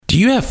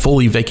you have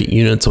fully vacant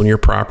units on your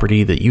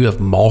property that you have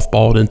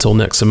mothballed until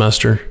next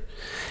semester?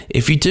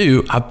 If you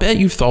do, I bet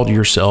you've thought to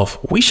yourself,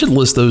 we should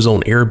list those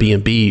on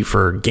Airbnb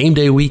for game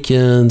day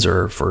weekends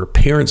or for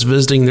parents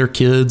visiting their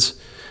kids.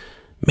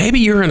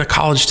 Maybe you're in a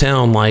college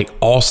town like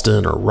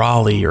Austin or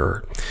Raleigh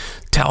or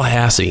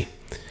Tallahassee,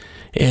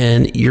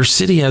 and your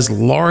city has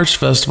large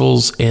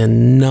festivals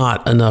and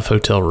not enough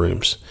hotel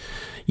rooms.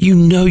 You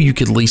know you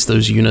could lease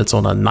those units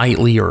on a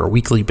nightly or a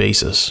weekly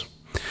basis.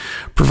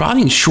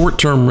 Providing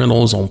short-term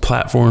rentals on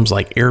platforms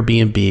like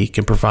Airbnb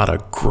can provide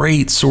a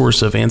great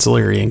source of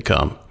ancillary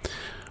income.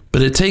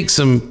 But it takes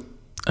it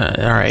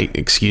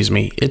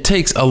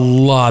takes a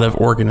lot of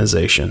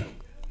organization.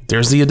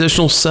 There's the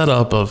additional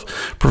setup of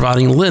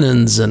providing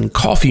linens and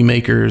coffee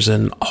makers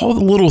and all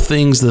the little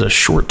things that a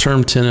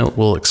short-term tenant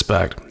will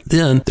expect.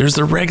 Then there's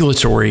the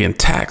regulatory and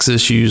tax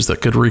issues that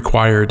could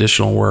require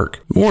additional work.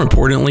 More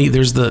importantly,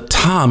 there's the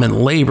time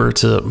and labor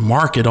to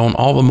market on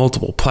all the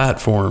multiple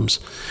platforms,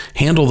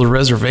 handle the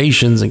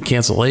reservations and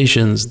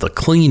cancellations, the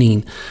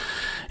cleaning,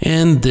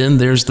 and then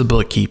there's the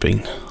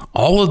bookkeeping.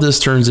 All of this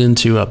turns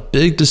into a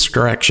big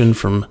distraction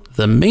from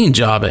the main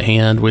job at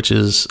hand, which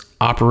is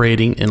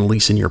operating and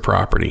leasing your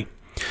property.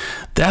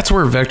 That's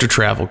where Vector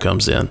Travel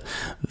comes in.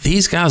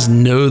 These guys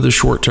know the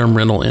short-term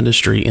rental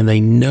industry, and they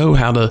know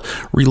how to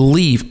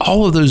relieve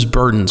all of those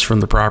burdens from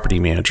the property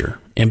manager.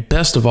 And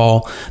best of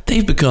all,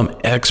 they've become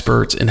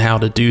experts in how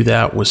to do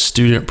that with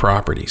student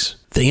properties.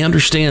 They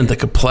understand the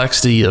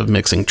complexity of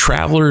mixing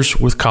travelers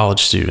with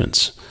college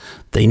students.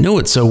 They know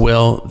it so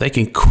well, they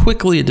can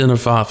quickly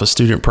identify if a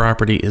student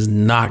property is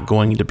not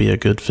going to be a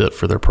good fit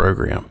for their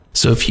program.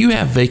 So if you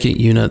have vacant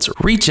units,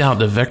 reach out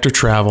to Vector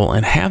Travel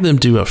and have them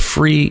do a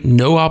free,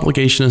 no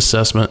obligation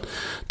assessment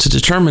to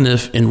determine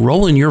if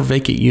enrolling your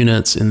vacant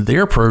units in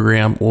their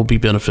program will be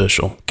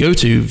beneficial. Go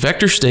to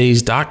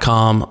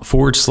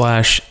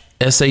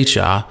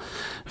vectorstays.com/SHI.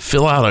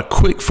 Fill out a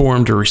quick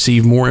form to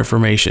receive more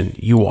information.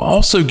 You will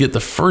also get the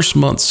first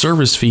month's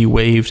service fee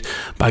waived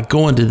by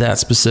going to that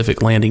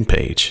specific landing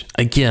page.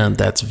 Again,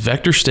 that's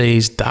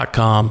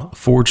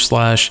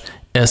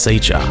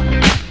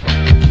vectorstays.com/SHI.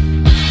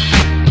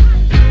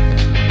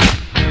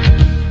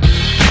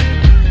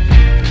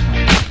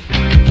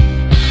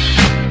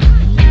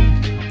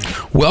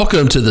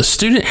 Welcome to the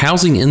Student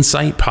Housing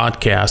Insight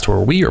Podcast, where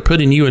we are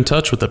putting you in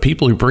touch with the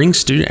people who bring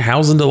student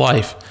housing to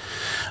life.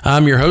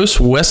 I'm your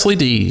host, Wesley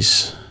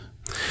Dees.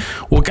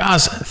 Well,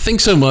 guys,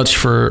 thanks so much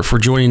for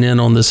joining in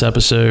on this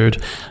episode.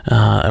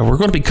 We're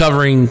going to be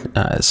covering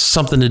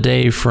something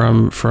today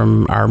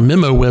from our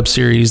memo web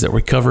series that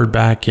we covered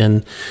back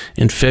in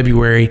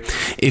February.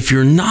 If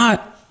you're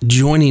not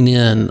joining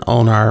in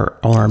on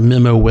our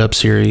memo web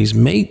series,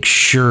 make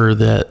sure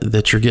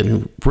that you're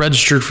getting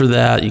registered for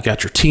that. You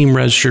got your team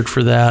registered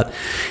for that.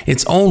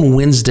 It's on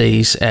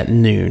Wednesdays at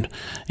noon,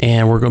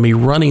 and we're going to be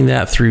running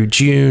that through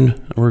June.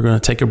 We're going to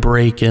take a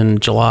break in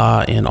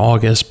July and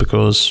August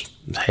because,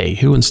 hey,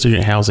 who in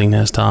student housing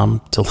has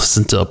time to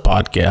listen to a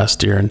podcast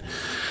during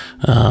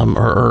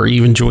or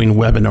even join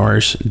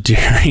webinars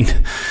during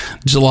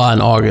July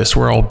and August?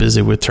 We're all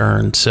busy with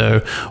turns.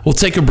 So we'll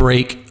take a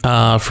break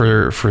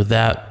for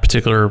that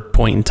particular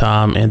point in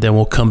time, and then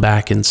we'll come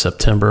back in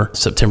September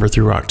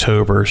through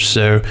October.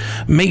 So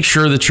make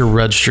sure that you're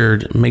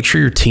registered. Make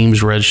sure your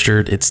team's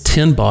registered. It's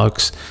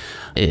 $10.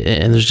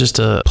 And there's just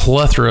a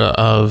plethora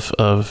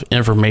of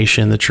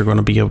information that you're going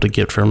to be able to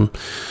get from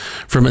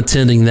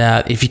attending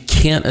that. If you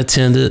can't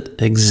attend it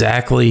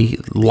exactly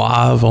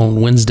live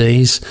on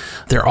Wednesdays,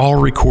 they're all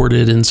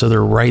recorded, and so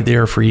they're right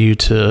there for you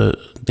to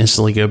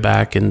instantly go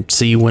back and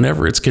see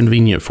whenever it's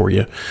convenient for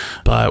you.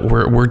 But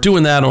we're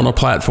doing that on a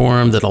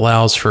platform that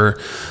allows for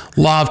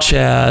live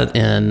chat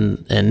and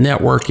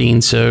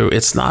networking. So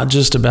it's not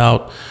just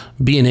about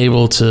being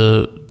able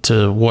to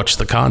watch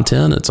the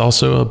content. It's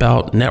also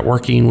about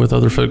networking with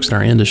other folks in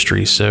our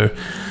industry. So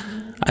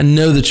I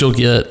know that you'll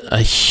get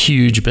a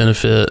huge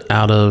benefit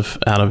out of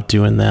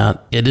doing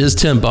that. It is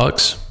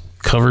 $10,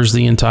 covers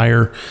the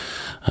entire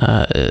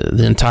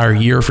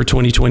year for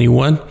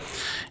 2021.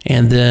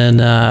 And then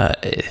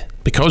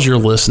because you're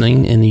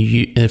listening, and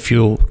if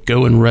you'll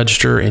go and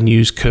register and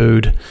use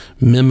code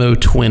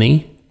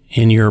MEMO20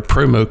 in your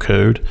promo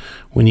code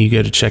when you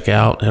go to check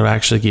out, it'll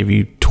actually give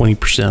you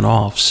 20%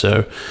 off.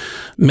 So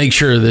make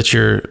sure that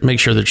you're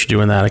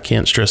doing that. I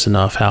can't stress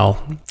enough how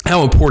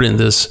important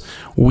this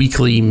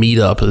weekly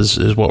meetup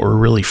is what we're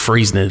really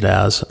phrasing it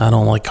as. I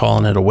don't like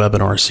calling it a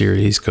webinar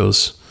series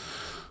because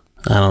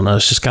I don't know,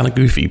 it's just kind of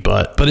goofy,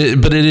 but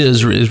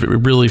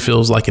it really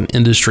feels like an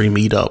industry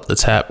meetup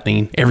that's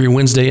happening every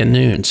Wednesday at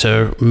noon.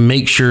 So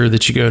make sure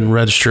that you go and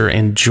register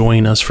and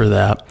join us for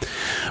that.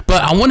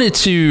 But I wanted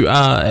to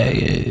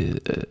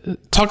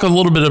talk a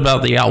little bit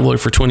about the outlook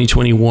for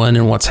 2021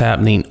 and what's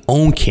happening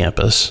on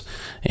campus.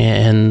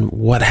 and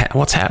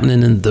what's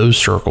happening in those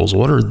circles.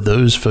 What are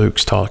those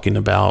folks talking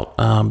about?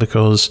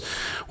 Because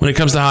when it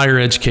comes to higher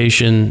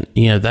education,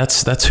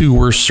 that's who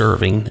we're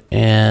serving.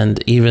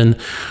 And even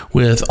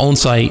with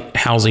on-site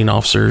housing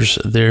officers,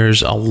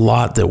 there's a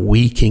lot that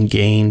we can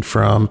gain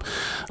from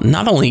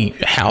not only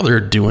how they're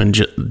doing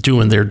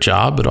their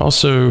job, but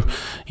also,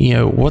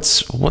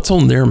 what's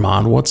on their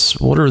mind.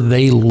 What are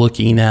they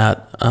looking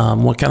at?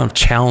 What kind of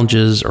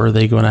challenges are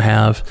they going to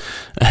have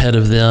ahead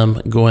of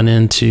them going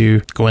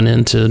into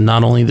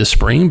not only the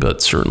spring,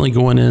 but certainly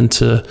going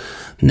into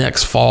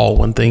next fall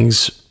when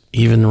things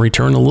even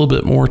return a little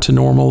bit more to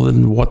normal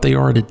than what they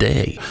are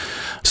today.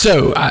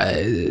 So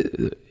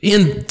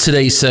in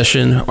today's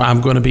session,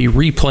 I'm going to be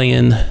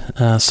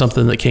replaying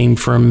something that came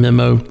from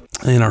Memo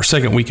in our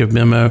second week of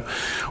Memo,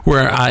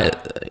 where I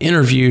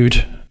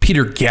interviewed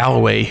Peter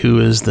Galloway, who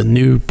is the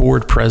new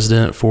board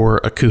president for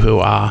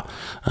ACUHO-I.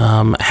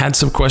 Had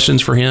some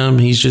questions for him.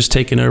 He's just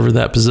taken over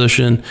that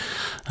position.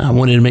 I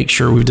wanted to make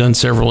sure we've done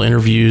several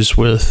interviews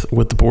with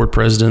the board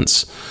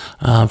presidents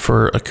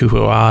for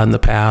ACUHO-I in the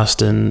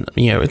past. And,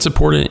 it's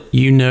important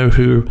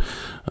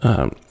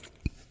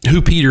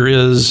who Peter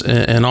is,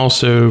 and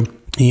also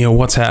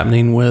what's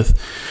happening with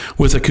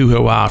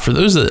ACUHO-I. For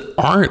those that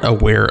aren't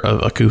aware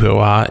of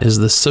ACUHO-I, is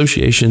the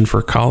Association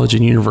for College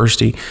and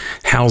University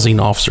Housing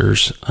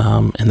Officers,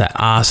 and that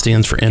I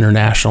stands for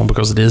international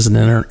because it is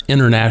an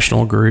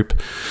international group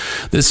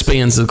that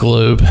spans the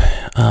globe,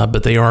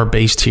 but they are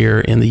based here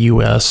in the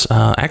U.S.,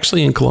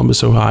 actually in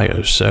Columbus,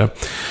 Ohio. So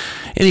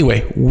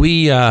anyway,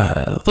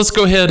 let's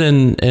go ahead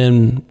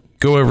and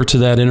go over to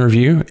that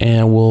interview,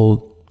 and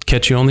we'll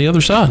catch you on the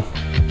other side.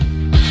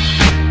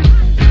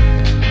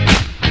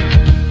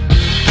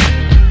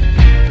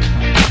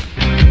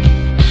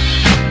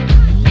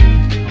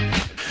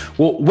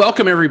 Well,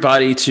 welcome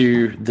everybody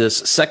to this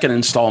second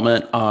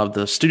installment of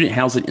the Student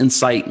Housing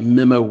Insight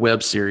Memo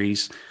web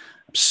series.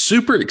 I'm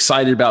super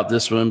excited about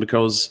this one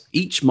because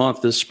each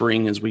month this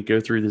spring, as we go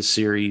through this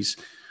series,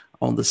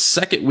 on the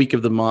second week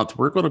of the month,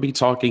 we're going to be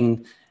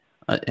talking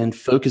and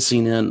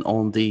focusing in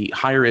on the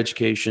higher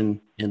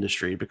education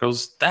industry,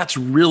 because that's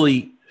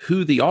really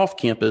who the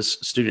off-campus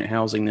student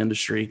housing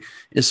industry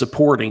is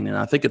supporting. And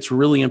I think it's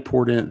really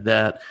important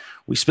that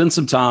we spend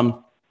some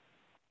time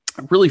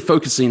really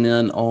focusing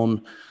in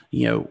on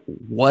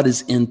what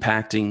is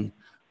impacting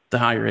the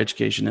higher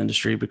education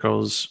industry,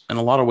 because in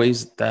a lot of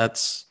ways,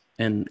 that's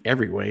in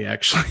every way,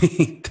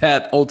 actually,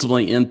 that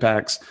ultimately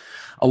impacts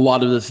a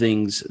lot of the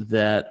things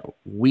that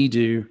we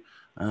do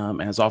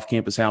as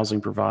off-campus housing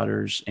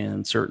providers,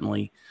 and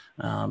certainly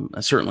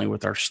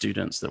with our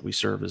students that we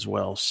serve as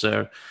well.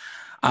 So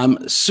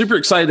I'm super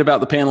excited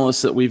about the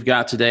panelists that we've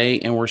got today,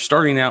 and we're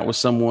starting out with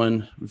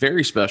someone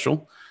very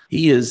special.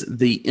 He is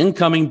the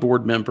incoming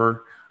board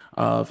member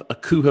of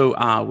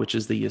ACUHO-I, which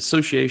is the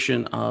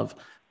Association of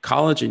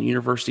College and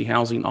University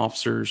Housing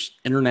Officers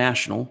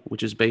International,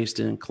 which is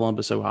based in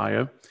Columbus,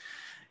 Ohio.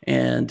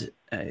 And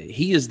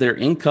he is their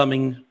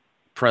incoming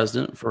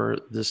president for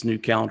this new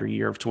calendar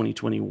year of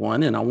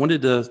 2021. And I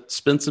wanted to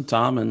spend some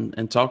time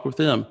and talk with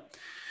him.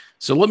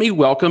 So let me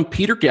welcome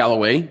Peter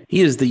Galloway.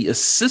 He is the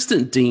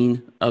Assistant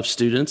Dean of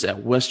Students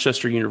at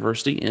Westchester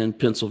University in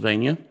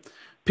Pennsylvania.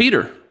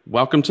 Peter,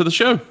 welcome to the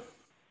show.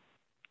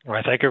 All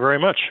right, thank you very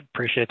much.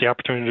 Appreciate the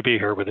opportunity to be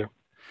here with you.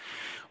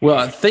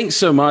 Well, thanks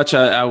so much.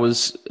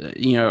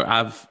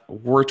 I've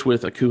worked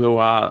with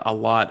ACUHO-I a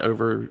lot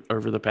over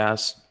the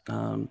past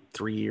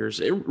 3 years,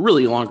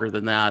 really longer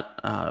than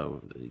that,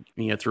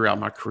 throughout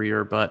my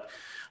career. But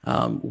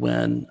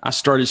when I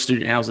started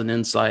Student Housing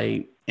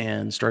Insight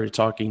and started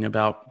talking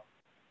about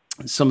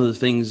some of the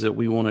things that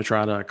we want to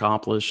try to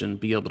accomplish and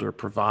be able to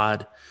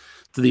provide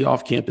to the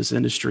off-campus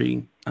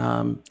industry,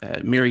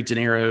 Mary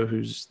DeNiro,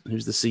 who's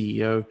the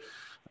CEO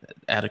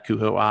at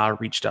ACUHO-I,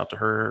 reached out to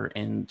her,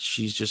 and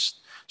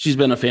she's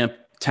been a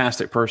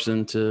fantastic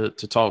person to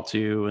talk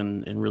to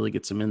and really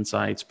get some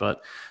insights.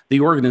 But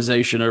the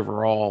organization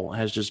overall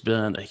has just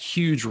been a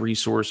huge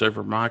resource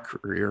over my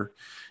career.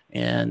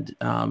 And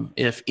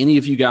if any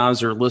of you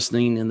guys are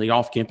listening in the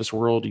off-campus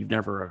world, you've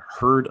never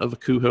heard of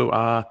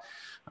ACUHO-I,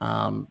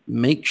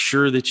 make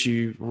sure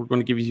that we're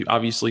going to give you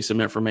obviously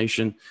some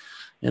information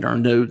in our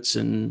notes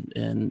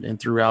and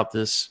throughout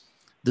this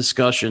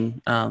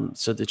discussion,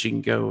 so that you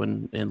can go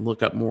and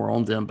look up more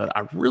on them. But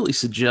I really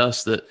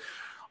suggest that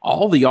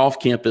all the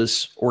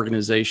off-campus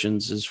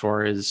organizations, as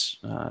far as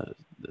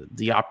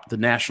the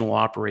national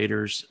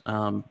operators,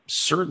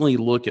 certainly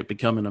look at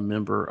becoming a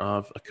member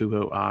of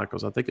ACUHO-I,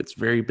 because I think it's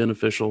very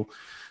beneficial,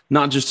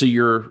 not just to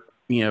your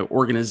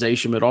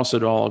organization, but also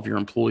to all of your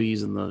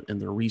employees and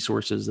the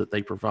resources that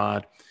they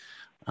provide.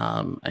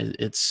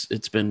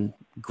 It's been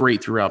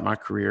great throughout my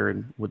career,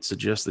 and would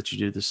suggest that you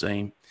do the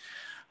same.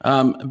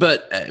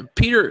 But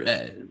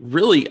Peter,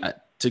 really,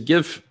 to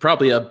give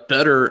probably a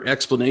better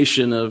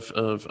explanation of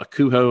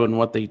ACUHO and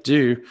what they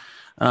do,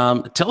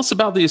 tell us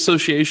about the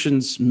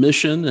association's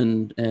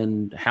mission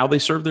and how they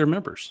serve their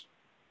members.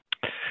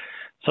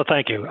 So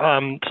thank you.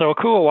 So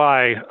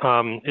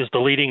ACUHO-I is the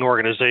leading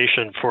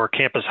organization for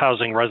campus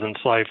housing residence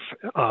life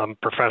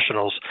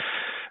professionals.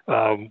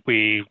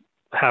 We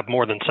have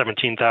more than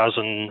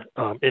 17,000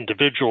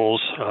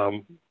 individuals,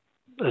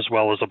 as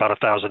well as about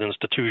 1,000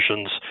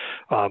 institutions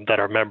that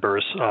are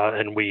members,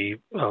 and we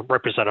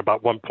represent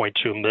about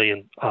 1.2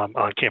 million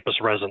on-campus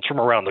residents from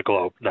around the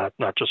globe, not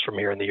just from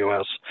here in the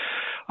U.S.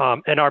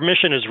 And our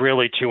mission is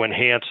really to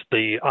enhance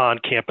the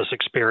on-campus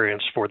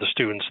experience for the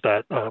students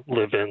that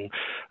live in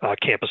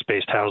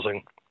campus-based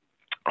housing.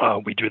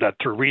 We do that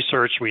through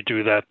research. We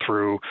do that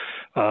through,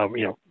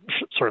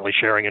 certainly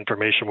sharing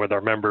information with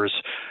our members,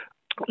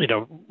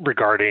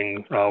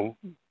 regarding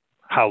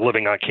how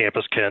living on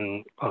campus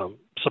can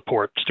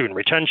support student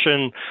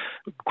retention,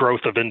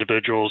 growth of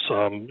individuals,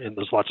 and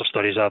there's lots of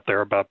studies out there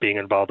about being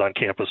involved on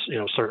campus.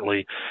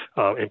 Certainly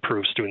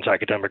improves students'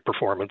 academic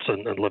performance,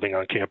 and living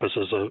on campus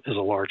is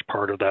a large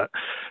part of that.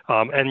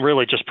 And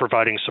really just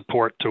providing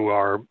support to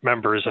our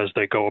members as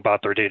they go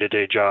about their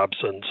day-to-day jobs.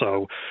 And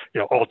so,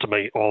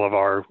 ultimately, all of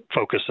our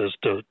focus is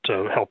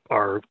to help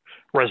our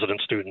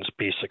resident students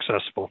be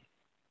successful.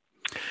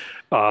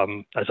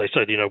 As I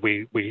said,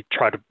 we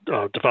try to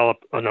develop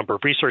a number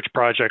of research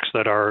projects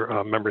that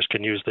our members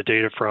can use the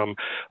data from,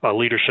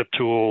 leadership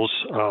tools,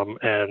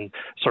 and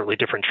certainly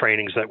different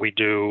trainings that we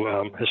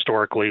do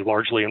historically,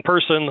 largely in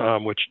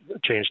person, which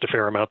changed a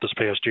fair amount this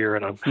past year,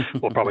 and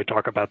we'll probably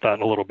talk about that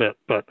in a little bit.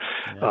 But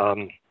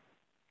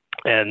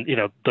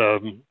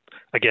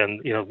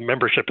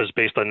membership is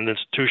based on an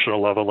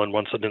institutional level, and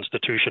once an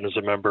institution is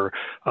a member,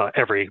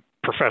 every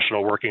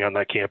professional working on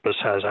that campus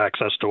has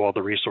access to all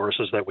the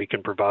resources that we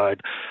can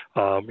provide,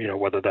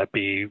 whether that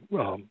be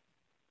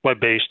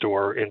web-based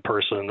or in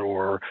person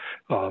or,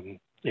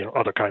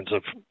 other kinds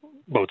of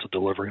modes of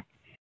delivery.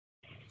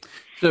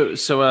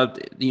 So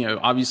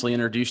obviously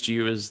introduced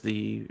you as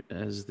the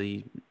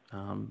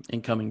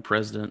incoming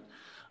president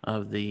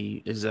of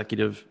the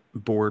executive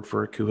board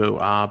for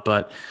ACUHO-I,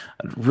 but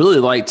I'd really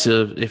like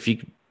to, if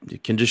you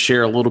can just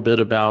share a little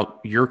bit about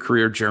your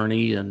career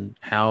journey and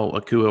how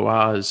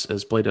ACUHO-I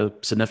has played a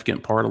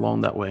significant part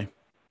along that way.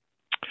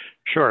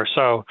 Sure.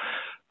 So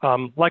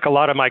like a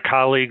lot of my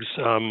colleagues,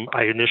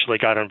 I initially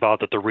got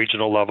involved at the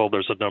regional level.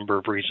 There's a number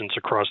of regions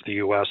across the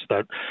U.S.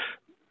 that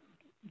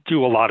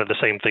do a lot of the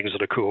same things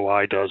that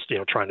ACUHO-I does,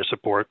 trying to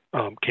support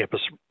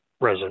campus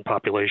resident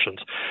populations.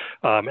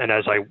 And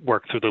as I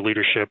worked through the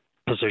leadership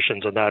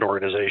positions in that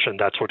organization,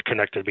 that's what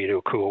connected me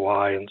to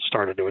ACUHO-I and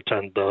started to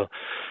attend the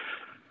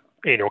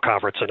annual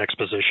conference and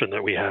exposition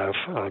that we have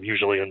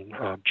usually in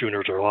June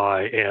or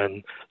July.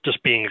 And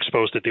just being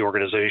exposed to the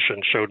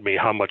organization showed me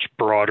how much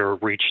broader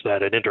reach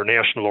that an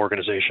international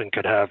organization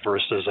could have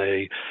versus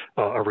a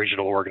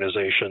regional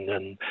organization,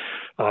 and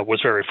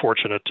was very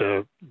fortunate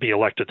to be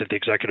elected to the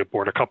executive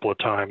board a couple of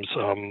times,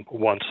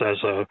 once as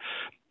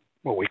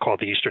what we call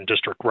the Eastern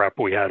District rep.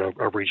 We had a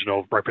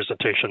regional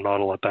representation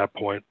model at that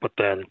point, but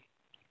then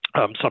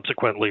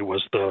subsequently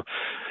was the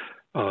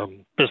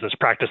business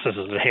practices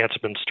and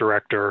enhancements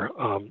director,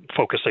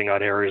 focusing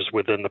on areas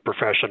within the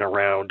profession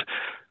around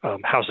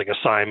housing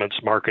assignments,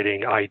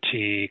 marketing,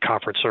 IT,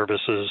 conference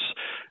services,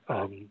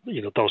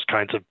 those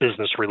kinds of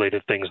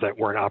business-related things that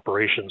weren't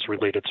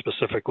operations-related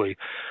specifically.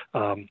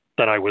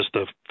 Then I was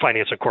the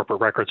finance and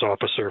corporate records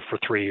officer for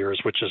 3 years,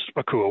 which is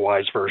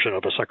ACUHO-I's version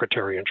of a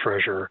secretary and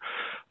treasurer.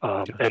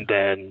 Gotcha. And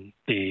then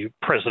the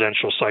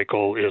presidential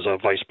cycle is a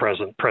vice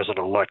president,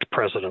 president-elect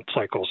president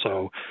cycle.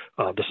 So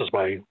this is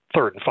my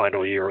third and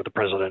final year of the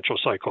presidential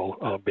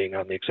cycle, being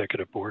on the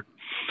executive board.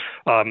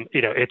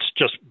 It's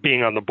just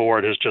being on the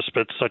board has just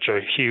been such a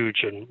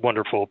huge and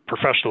wonderful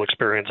professional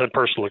experience and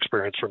personal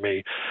experience for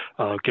me,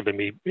 giving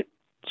me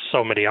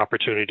so many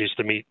opportunities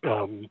to meet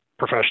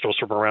professionals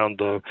from around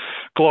the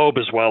globe,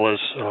 as well as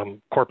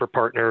corporate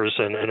partners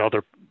and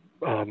other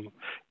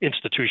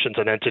institutions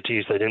and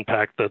entities that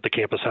impact the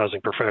campus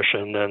housing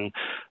profession, and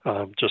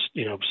just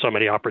so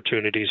many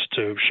opportunities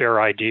to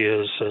share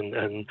ideas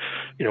and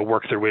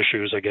work through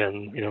issues.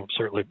 Again,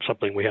 certainly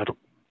something we had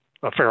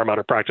a fair amount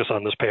of practice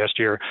on this past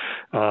year,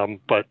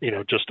 but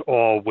just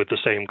all with the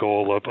same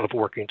goal of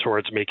working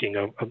towards making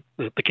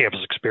the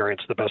campus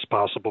experience the best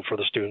possible for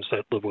the students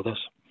that live with us.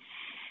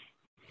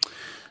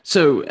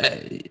 So,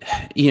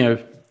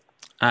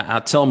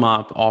 I tell my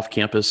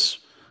off-campus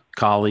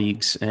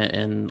colleagues,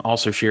 and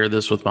also share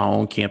this with my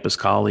own campus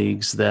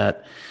colleagues,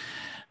 that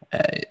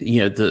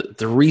the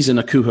reason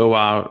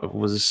ACUHO-I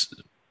was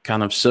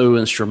kind of so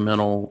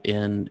instrumental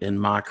in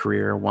my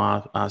career,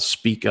 why I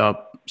speak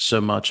up so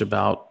much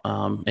about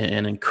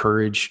and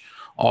encourage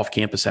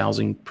off-campus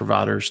housing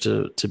providers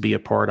to be a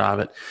part of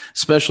it,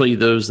 especially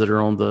those that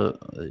are on the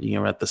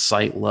at the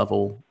site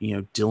level,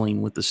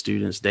 dealing with the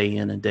students day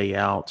in and day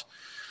out.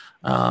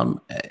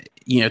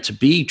 To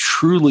be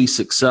truly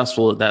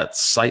successful at that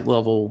site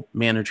level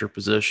manager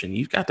position,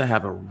 you've got to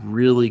have a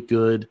really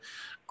good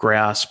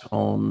grasp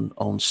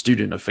on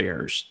student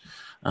affairs.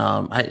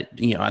 I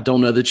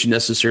don't know that you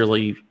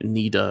necessarily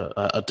need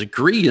a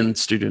degree in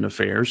student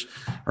affairs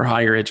or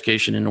higher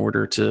education in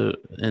order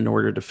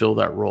to fill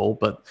that role,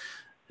 but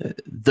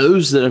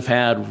those that have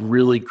had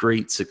really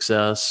great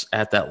success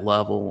at that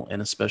level,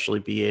 and especially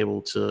be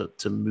able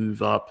to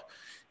move up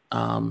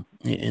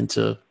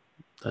into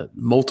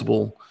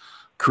multiple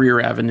career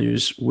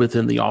avenues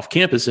within the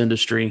off-campus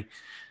industry,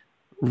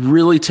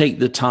 really take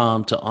the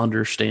time to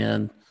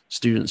understand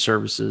student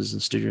services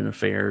and student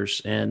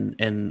affairs. And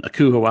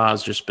ACUHO-I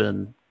has just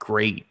been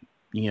great,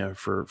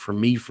 for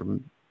me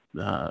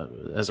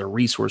as a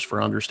resource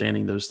for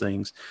understanding those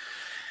things.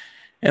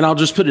 And I'll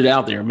just put it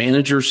out there: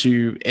 managers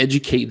who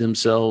educate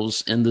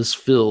themselves in this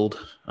field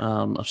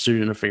of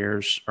student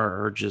affairs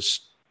are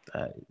just,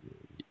 are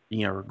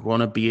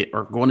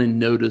going to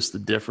notice the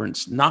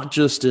difference, not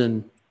just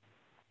in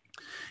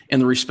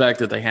the respect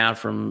that they have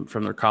from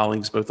their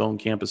colleagues, both on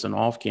campus and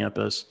off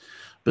campus,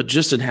 but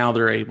just in how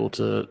they're able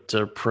to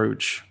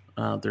approach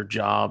their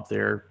job,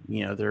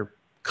 their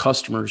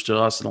customers to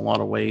us in a lot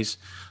of ways.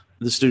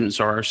 The students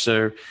are.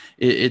 So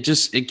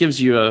it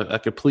gives you a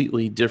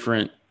completely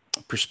different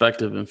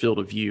perspective and field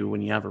of view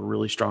when you have a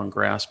really strong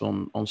grasp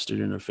on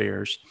student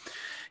affairs.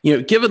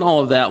 Given all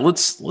of that,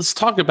 let's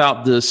talk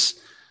about this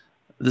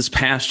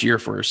past year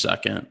for a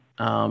second.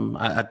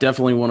 I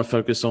definitely want to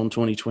focus on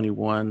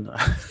 2021.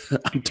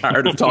 I'm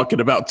tired of talking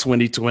about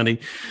 2020,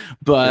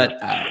 but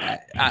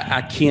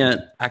I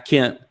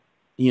can't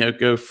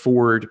go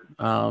forward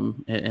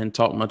and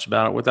talk much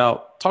about it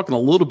without talking a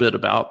little bit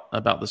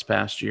about this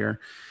past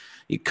year.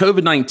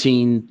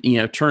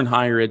 COVID-19, turned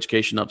higher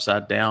education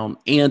upside down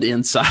and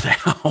inside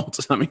out.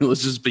 I mean,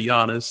 let's just be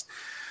honest.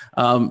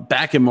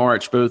 Back in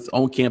March, both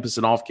on-campus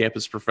and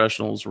off-campus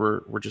professionals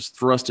were just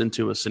thrust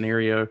into a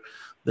scenario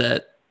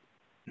that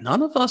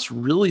none of us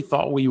really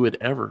thought we would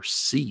ever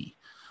see.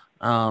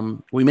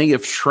 We may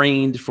have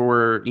trained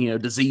for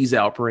disease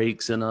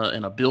outbreaks in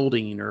a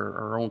building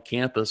or on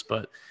campus,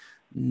 but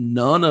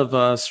none of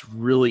us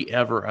really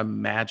ever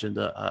imagined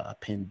a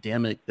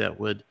pandemic that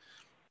would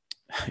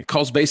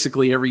cause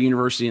basically every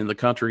university in the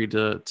country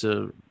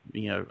to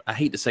I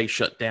hate to say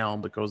shut down,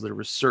 because there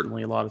was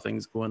certainly a lot of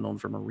things going on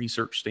from a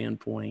research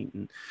standpoint,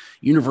 and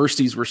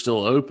universities were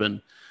still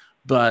open,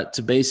 but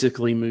to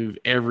basically move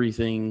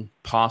everything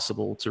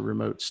possible to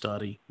remote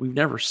study. We've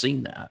never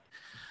seen that.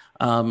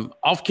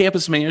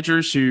 Off-campus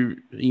managers who,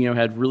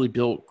 had really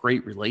built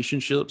great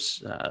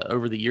relationships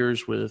over the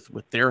years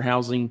with their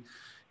housing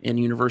and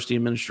university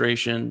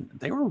administration,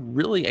 they were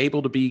really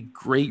able to be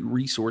great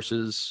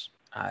resources,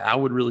 I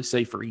would really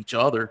say, for each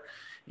other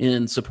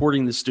in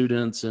supporting the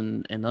students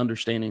and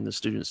understanding the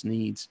students'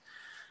 needs.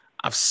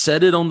 I've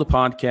said it on the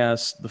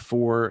podcast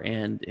before,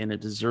 and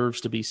it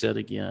deserves to be said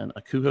again.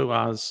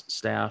 ACUHO-I's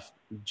staff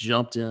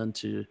jumped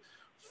into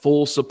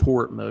full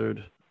support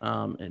mode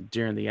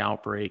during the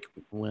outbreak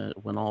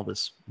when all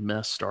this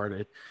mess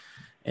started.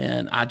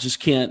 And I just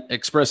can't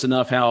express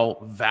enough how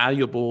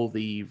valuable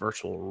the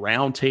virtual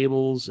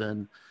roundtables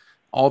and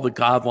all the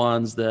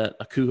guidelines that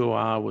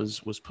ACUHO-I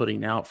was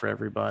putting out for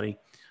everybody.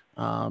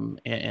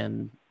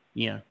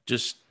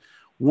 Just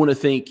want to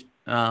thank,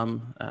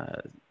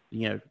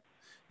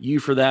 you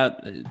for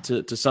that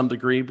to some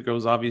degree,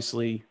 because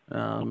obviously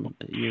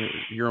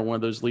you're in one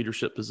of those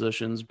leadership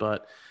positions,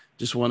 but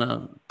just want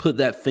to put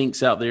that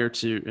thanks out there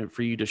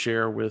for you to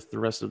share with the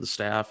rest of the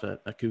staff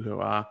at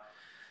ACUHO-I.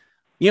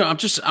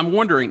 I'm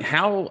wondering,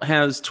 how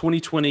has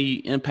 2020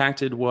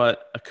 impacted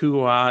what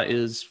ACUHO-I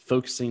is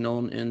focusing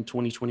on in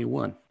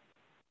 2021?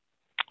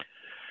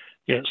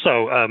 Yeah,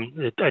 so I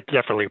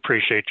definitely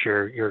appreciate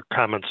your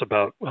comments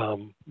about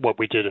what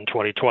we did in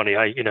 2020.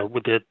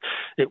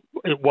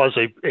 It was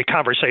a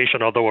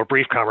conversation, although a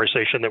brief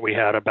conversation, that we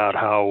had about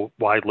how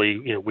widely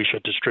we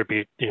should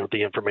distribute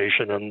the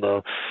information and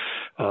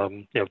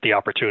the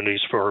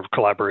opportunities for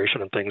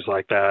collaboration and things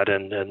like that.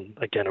 And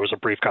again, it was a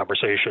brief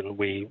conversation.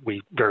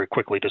 We very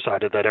quickly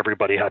decided that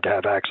everybody had to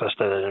have access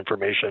to that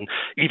information,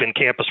 even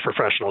campus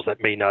professionals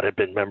that may not have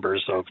been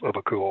members of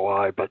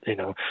ACUHO-I, but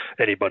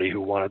anybody who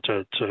wanted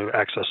to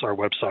access our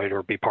website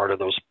or be part of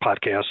those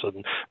podcasts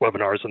and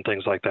webinars and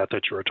things like that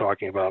you were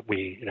talking about.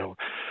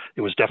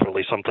 It was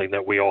definitely something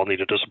that we all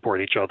needed to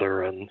support each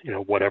other, and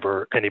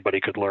whatever anybody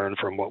could learn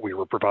from what we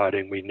were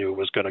providing, we knew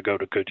was going to go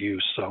to good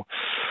use. So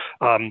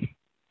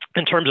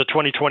in terms of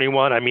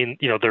 2021,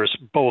 there's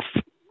both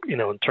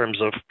in terms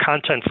of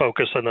content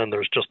focus, and then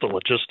there's just the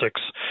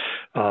logistics,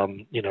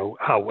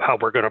 how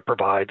we're going to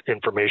provide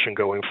information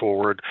going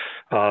forward.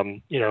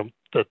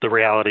 The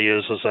reality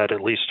is that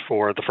at least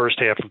for the first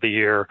half of the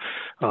year,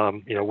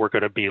 we're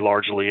going to be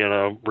largely in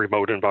a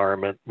remote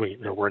environment.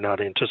 We're not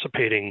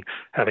anticipating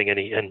having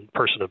any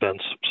in-person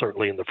events,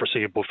 certainly in the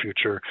foreseeable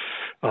future.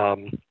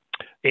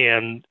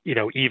 Even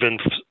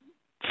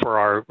for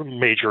our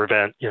major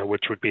event,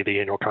 which would be the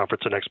annual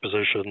conference and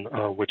exposition,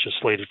 which is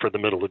slated for the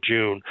middle of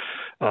June,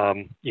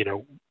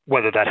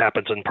 whether that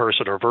happens in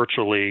person or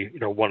virtually,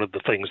 one of the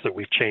things that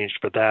we've changed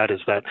for that is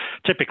that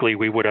typically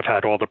we would have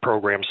had all the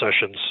program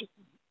sessions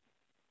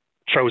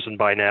chosen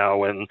by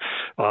now and,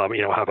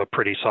 have a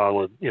pretty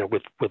solid,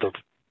 with a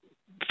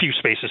few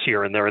spaces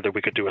here and there that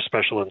we could do a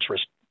special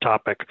interest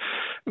topic.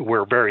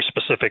 We're very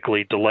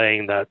specifically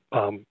delaying that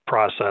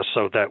process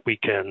so that we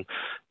can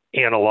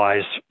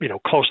analyze,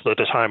 close to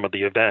the time of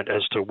the event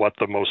as to what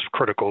the most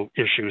critical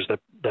issues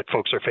that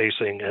folks are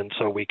facing. And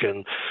so we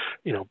can,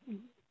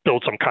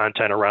 build some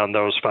content around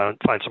those, find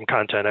some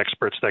content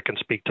experts that can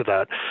speak to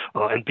that,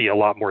 and be a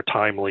lot more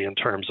timely in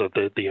terms of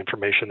the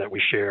information that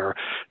we share.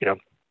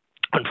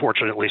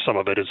 Unfortunately, some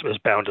of it is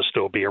bound to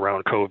still be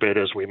around COVID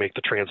as we make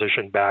the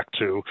transition back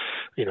to,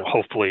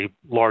 hopefully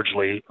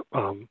largely,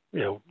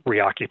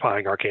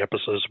 reoccupying our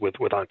campuses with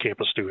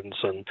on-campus students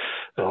and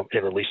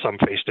in at least some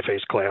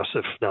face-to-face class,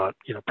 if not,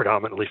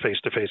 predominantly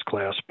face-to-face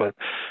class. But,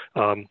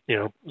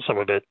 some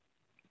of it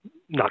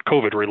not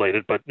COVID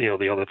related, but, the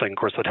other thing, of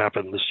course, that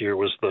happened this year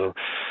was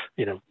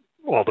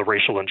all the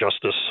racial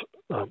injustice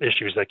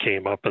issues that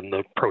came up and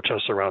the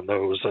protests around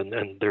those.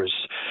 And there's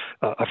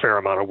a fair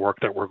amount of work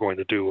that we're going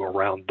to do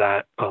around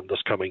that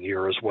this coming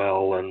year as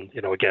well. And,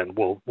 again,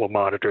 we'll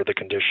monitor the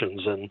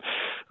conditions and,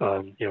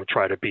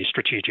 try to be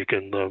strategic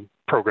in the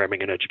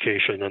programming and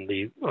education and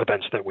the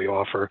events that we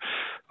offer.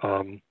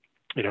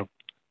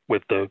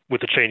 With the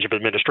change of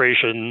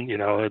administration,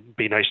 it'd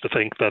be nice to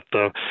think that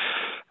the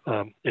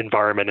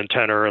environment and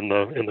tenor in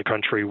the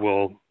country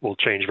will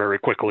change very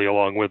quickly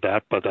along with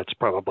that, but that's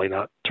probably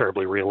not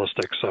terribly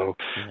realistic. So,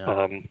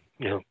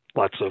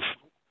 lots of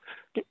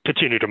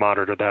continue to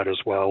monitor that as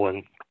well.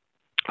 And,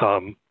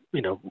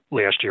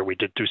 last year we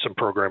did do some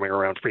programming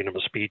around freedom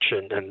of speech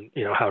and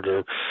how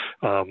to,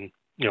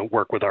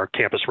 work with our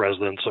campus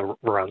residents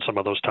around some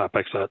of those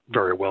topics. That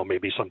very well may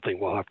be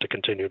something we'll have to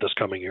continue this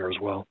coming year as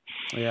well.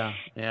 Yeah.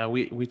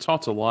 We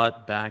talked a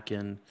lot back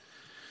in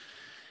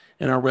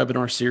our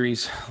webinar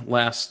series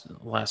last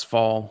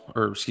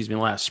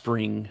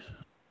spring,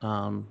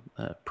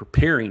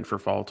 preparing for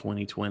fall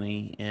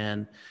 2020.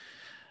 And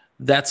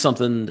that's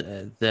something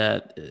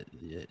that,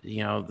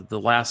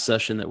 the last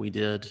session that we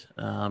did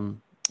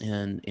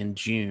in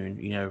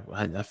June,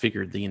 I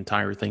figured the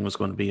entire thing was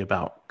going to be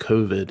about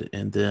COVID.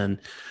 And then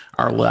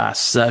our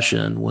last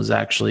session was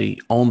actually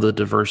on the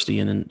diversity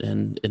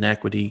and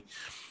inequity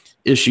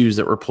issues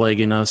that were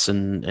plaguing us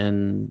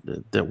and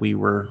that we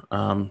were,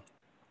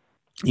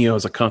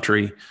 as a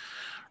country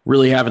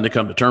really having to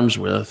come to terms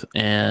with.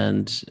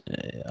 And,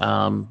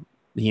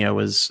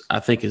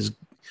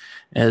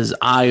 as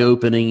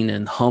eye-opening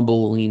and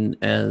humbling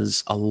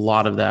as a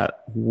lot of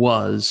that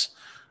was,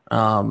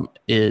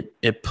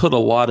 it put a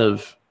lot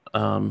of,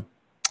 I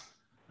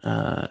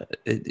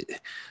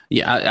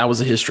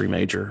was a history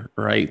major,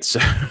 right? So,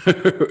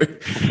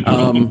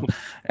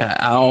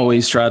 I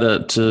always try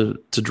to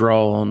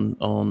draw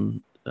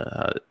on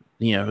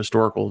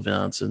historical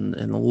events, and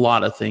a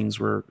lot of things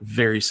were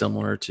very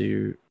similar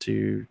to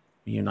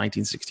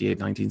 1968,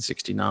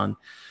 1969,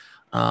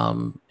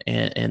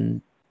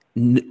 and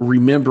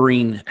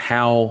remembering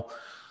how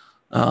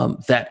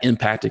that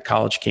impacted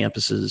college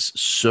campuses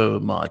so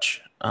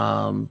much,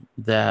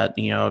 that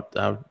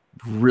I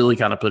really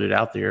kind of put it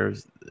out there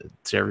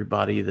to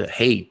everybody that,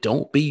 hey,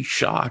 don't be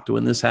shocked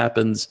when this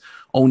happens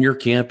on your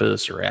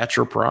campus or at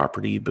your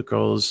property,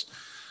 because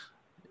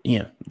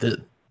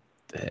the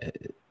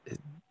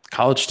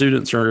college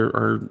students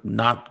are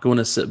not going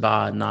to sit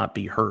by and not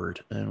be heard,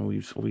 and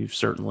we've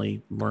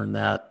certainly learned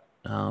that,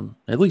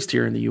 at least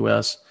here in the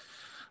U.S.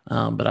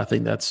 But I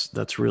think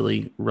that's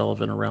really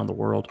relevant around the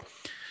world.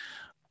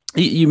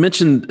 You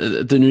mentioned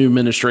the new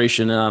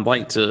administration, and I'd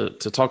like to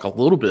talk a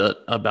little bit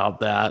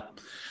about that.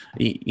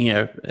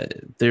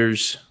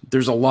 There's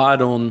a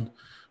lot on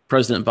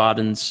President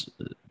Biden's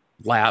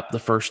lap the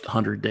first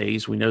 100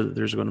 days. We know that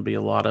there's going to be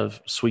a lot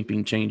of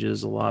sweeping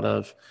changes, a lot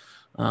of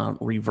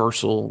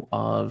reversal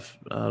of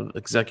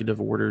executive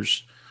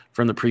orders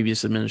from the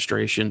previous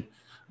administration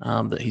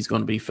that he's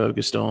going to be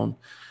focused on.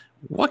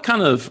 What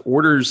kind of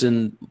orders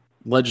and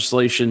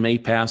legislation may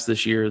pass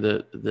this year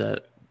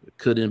that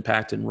could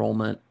impact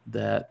enrollment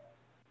that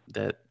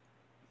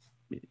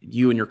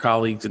you and your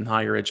colleagues in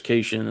higher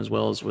education, as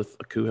well as with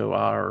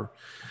ACUHO-I,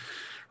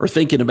 are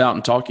thinking about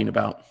and talking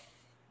about?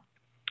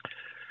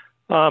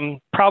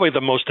 Probably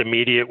the most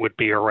immediate would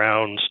be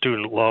around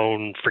student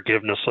loan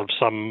forgiveness of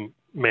some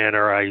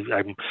manner.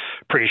 I'm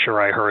pretty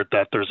sure I heard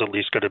that there's at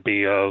least going to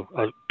be a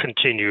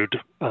continued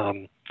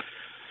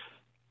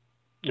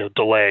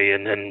delay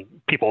and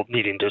people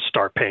needing to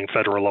start paying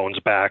federal loans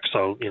back.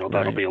 So,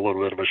 that'll be a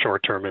little bit of a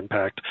short-term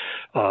impact.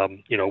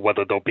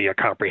 Whether there'll be a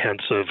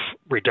comprehensive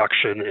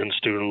reduction in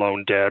student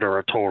loan debt or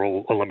a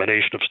total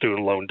elimination of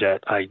student loan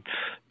debt, I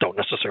don't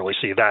necessarily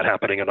see that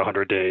happening in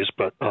 100 days,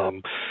 but,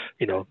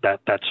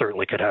 that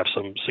certainly could have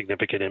some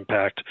significant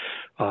impact.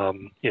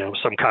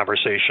 Some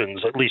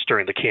conversations, at least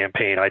during the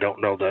campaign, I don't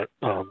know that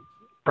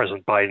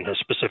President Biden has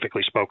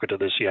specifically spoken to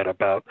this yet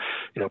about,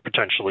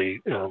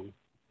 potentially,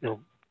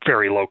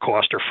 very low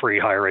cost or free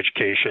higher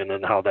education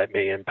and how that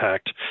may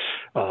impact,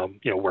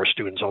 where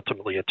students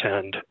ultimately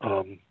attend.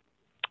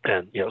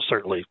 And,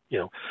 certainly,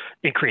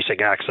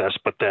 increasing access,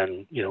 but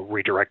then,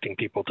 redirecting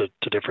people to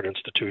different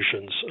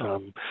institutions,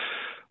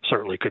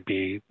 certainly could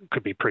be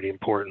pretty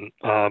important.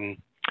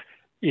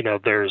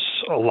 There's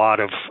a lot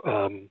of,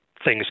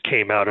 things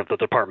came out of the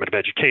Department of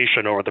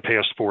Education over the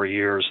past 4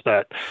 years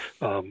that,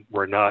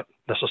 were not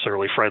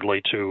necessarily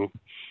friendly to,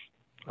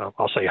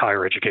 I'll say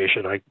higher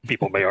education.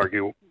 People may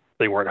argue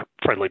they weren't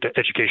friendly to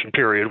education,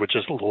 period, which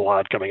is a little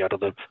odd coming out of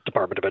the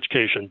Department of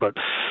Education. But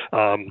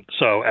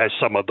so as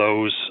some of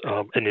those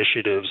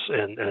initiatives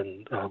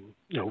and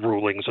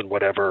rulings and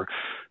whatever,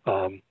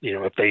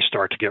 if they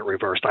start to get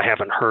reversed, I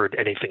haven't heard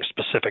anything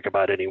specific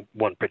about any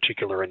one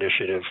particular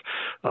initiative.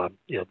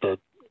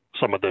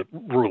 Some of the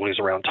rulings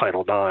around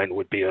Title IX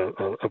would be a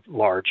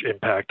large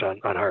impact on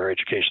higher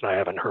education. I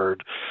haven't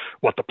heard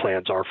what the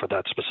plans are for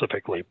that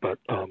specifically, but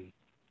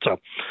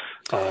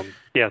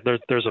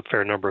there's a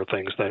fair number of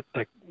things that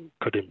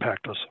could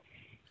impact us.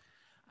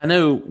 I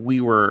know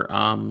we were,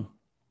 I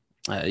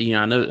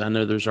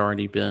know there's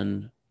already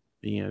been,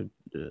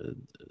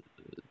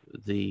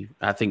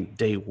 I think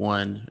day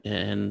one,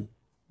 and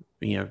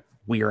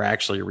we are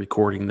actually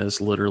recording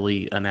this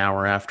literally an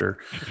hour after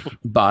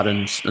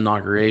Biden's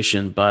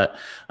inauguration. But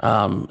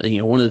one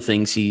of the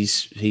things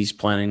he's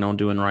planning on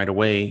doing right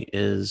away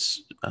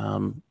is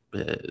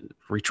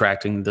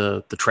retracting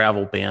the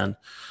travel ban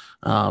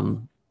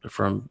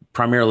from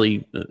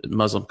primarily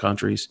Muslim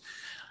countries.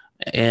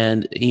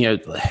 And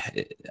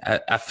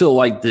I feel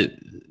like the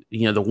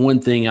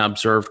one thing I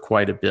observed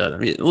quite a bit. I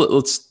mean,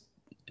 let's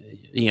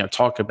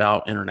talk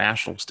about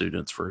international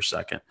students for a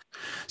second.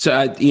 So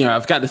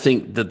I've got to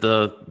think that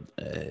the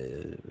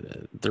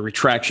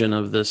retraction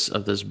of this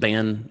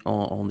ban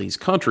on these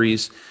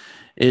countries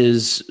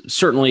is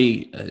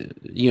certainly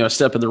a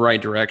step in the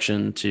right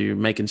direction to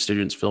making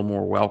students feel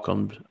more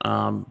welcomed.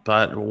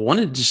 But I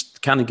wanted to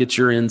just kind of get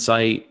your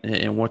insight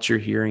and what you're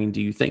hearing.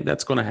 Do you think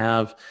that's going to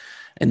have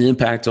an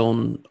impact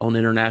on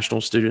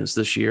international students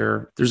this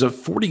year? There's was a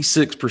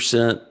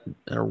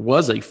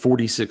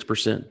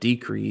 46%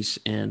 decrease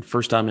in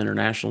first-time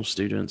international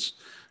students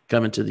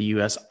coming to the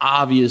U.S.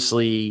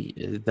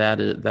 Obviously,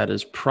 that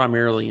is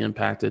primarily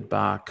impacted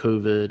by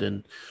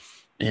COVID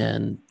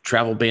and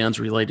travel bans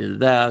related to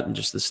that, and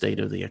just the state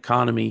of the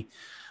economy.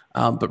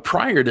 But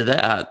prior to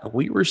that,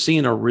 we were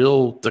seeing a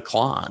real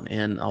decline,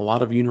 and a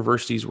lot of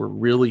universities were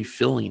really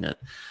feeling it.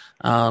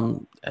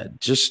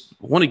 Just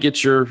want to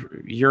get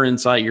your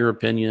insight, your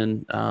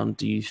opinion.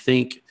 Do you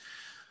think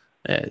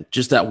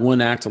just that one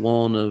act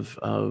alone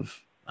of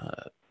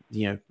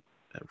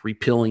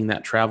repealing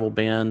that travel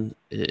ban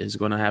is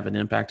going to have an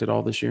impact at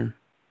all this year?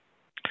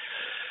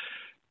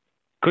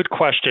 Good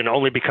question,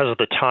 only because of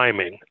the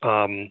timing.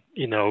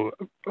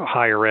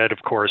 Higher ed,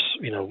 of course,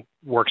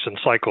 works in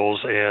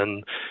cycles,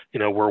 and,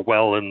 we're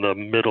well in the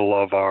middle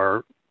of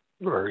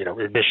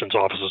admissions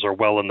offices are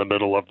well in the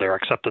middle of their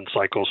acceptance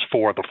cycles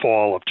for the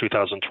fall of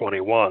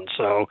 2021.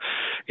 So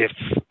if,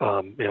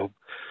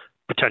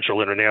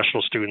 potential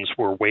international students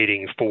were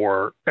waiting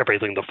for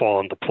everything to fall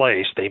into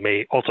place, they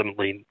may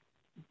ultimately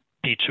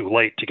be too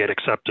late to get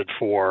accepted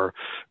for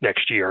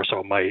next year.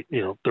 So it might,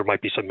 there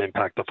might be some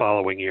impact the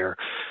following year.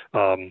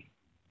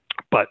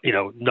 But,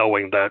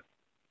 knowing that,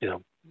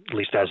 at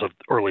least as of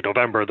early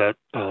November, that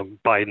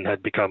Biden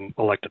had become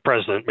elected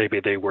president, maybe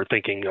they were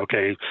thinking,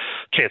 okay,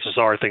 chances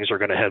are things are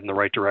going to head in the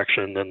right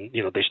direction. And,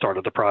 they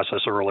started the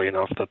process early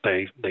enough that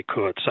they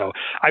could. So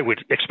I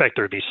would expect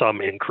there to be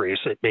some increase.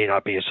 It may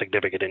not be a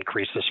significant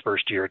increase this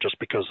first year just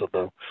because of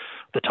the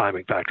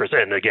timing factors.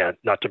 And again,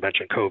 not to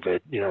mention COVID,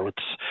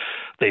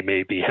 they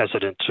may be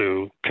hesitant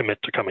to commit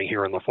to coming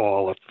here in the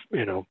fall if,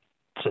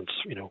 since,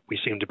 we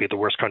seem to be the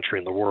worst country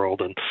in the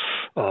world and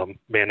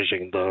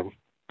managing the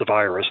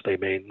virus, they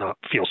may not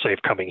feel safe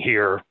coming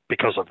here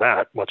because of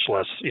that, much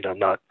less,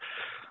 not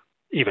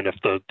even if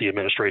the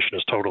administration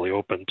is totally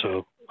open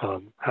to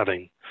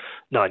having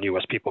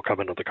non-U.S. people come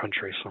into the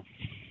country.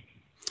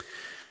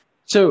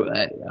 So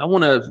I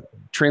want to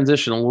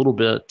transition a little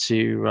bit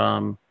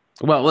to,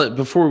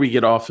 before we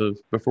get off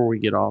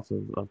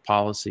of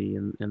policy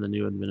and the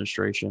new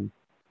administration,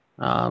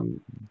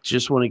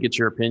 just want to get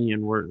your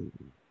opinion.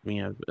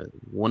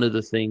 One of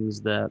the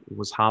things that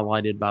was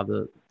highlighted by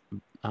the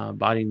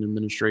Biden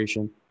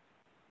administration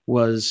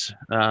was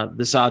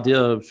this idea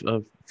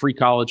of free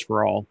college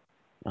for all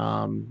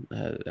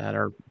at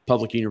our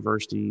public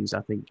universities.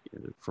 I think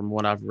from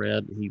what I've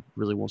read, he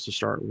really wants to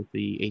start with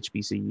the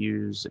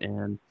HBCUs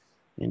and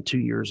 2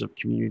 years of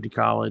community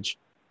college.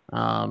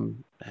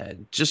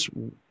 Just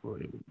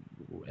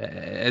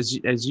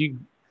as you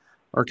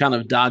are kind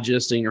of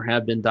digesting or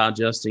have been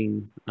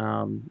digesting,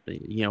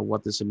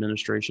 what this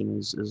administration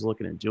is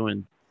looking at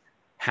doing,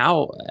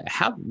 how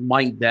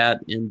might that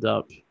end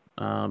up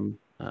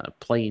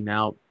playing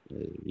out,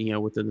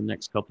 within the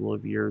next couple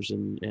of years?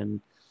 And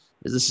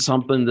is this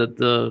something that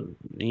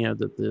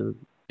the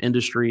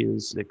industry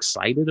is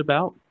excited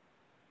about?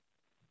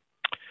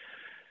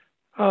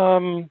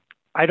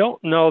 I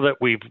don't know that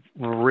we've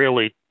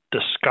really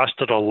discussed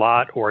it a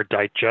lot or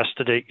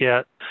digested it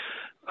yet.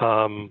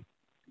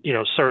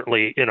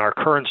 Certainly in our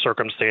current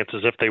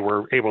circumstances, if they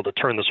were able to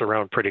turn this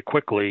around pretty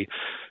quickly,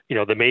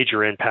 the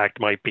major impact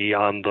might be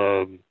on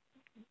the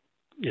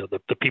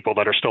people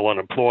that are still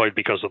unemployed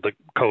because of the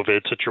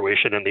COVID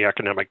situation and the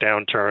economic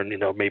downturn.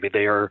 Maybe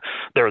they're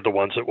the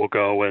ones that will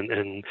go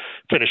and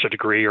finish a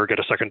degree or get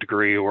a second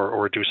degree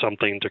or do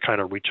something to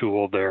kind of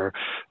retool their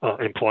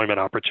employment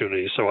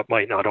opportunities. So it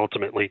might not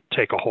ultimately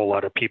take a whole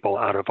lot of people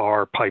out of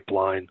our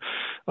pipeline.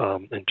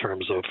 in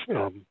terms of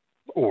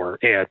or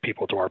add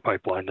people to our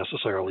pipeline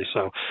necessarily.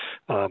 So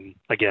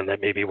again,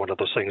 that may be one of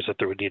those things that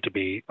there would need to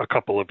be a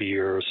couple of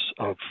years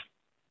of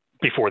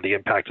before the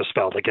impact is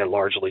felt, again,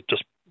 largely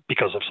just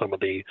because of some of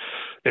the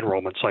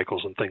enrollment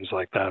cycles and things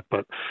like that.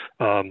 But,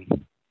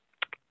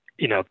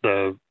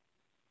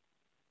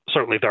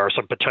 certainly there are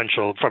some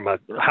potential from a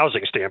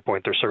housing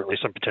standpoint, there's certainly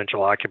some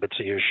potential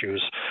occupancy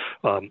issues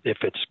if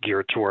it's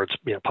geared towards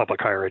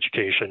public higher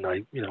education.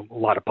 A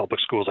lot of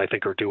public schools I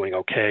think are doing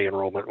okay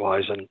enrollment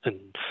wise and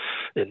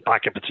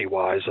occupancy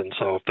wise. And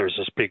so if there's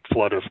this big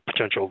flood of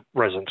potential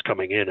residents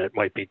coming in, it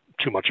might be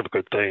too much of a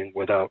good thing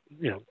without,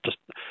 just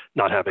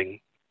not having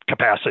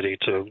capacity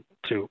to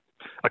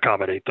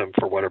accommodate them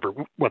for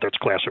whether it's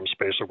classroom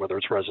space or whether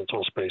it's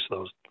residential space.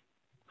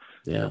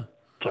 Yeah.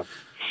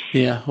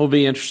 It'll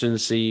be interesting to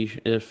see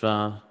if,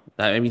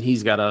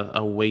 he's got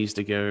a ways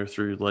to go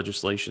through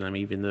legislation.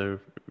 Even though,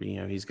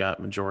 he's got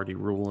majority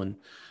rule in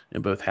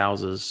both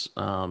houses,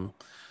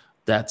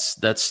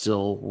 that's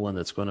still one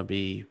that's going to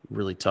be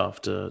really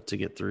tough to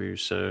get through.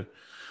 So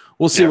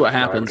we'll see what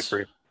happens.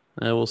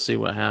 We'll see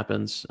what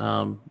happens.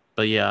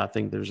 But yeah, I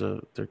think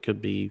there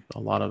could be a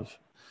lot of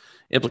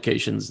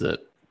implications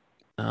that,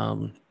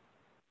 at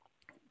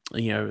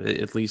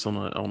least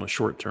on a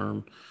short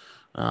term,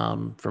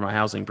 from a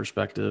housing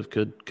perspective,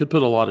 could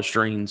put a lot of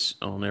strains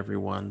on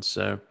everyone.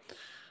 So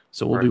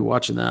we'll be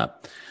watching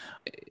that.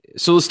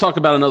 So let's talk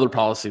about another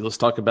policy. Let's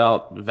talk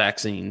about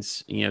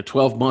vaccines.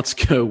 12 months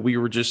ago, we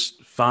were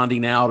just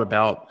finding out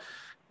about,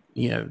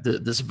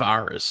 this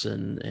virus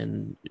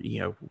and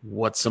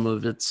what some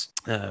of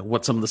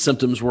the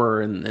symptoms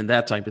were and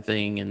that type of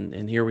thing.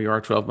 And here we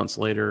are 12 months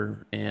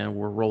later, and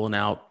we're rolling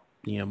out,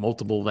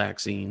 multiple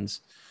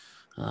vaccines.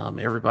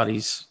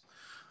 Everybody's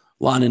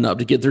lining up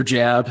to get their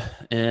jab.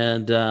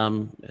 And,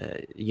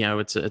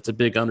 it's a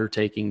big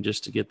undertaking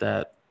just to get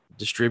that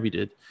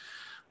distributed.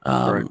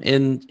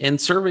 And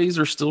surveys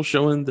are still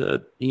showing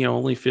that,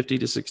 only 50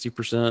 to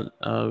 60%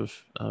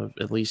 of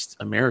at least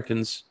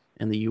Americans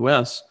in the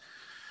US,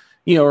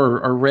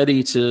 are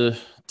ready to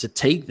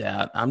take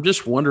that. I'm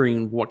just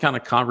wondering what kind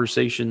of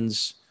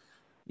conversations,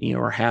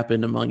 are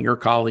happening among your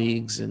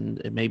colleagues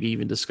and maybe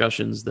even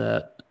discussions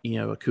that,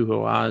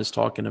 ACUHO-I is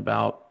talking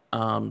about,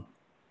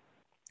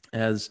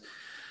 as,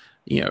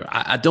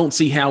 I don't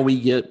see how we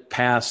get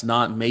past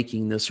not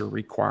making this a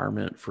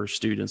requirement for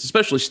students,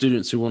 especially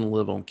students who want to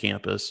live on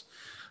campus.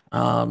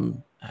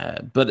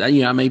 But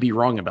I may be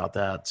wrong about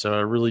that. So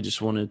I really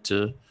just wanted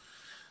to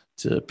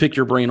pick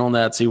your brain on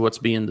that, see what's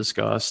being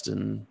discussed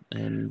and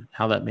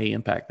how that may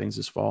impact things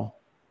this fall.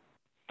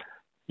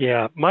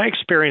 Yeah, my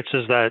experience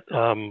is that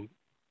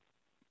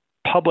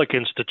public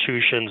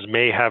institutions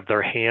may have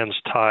their hands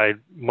tied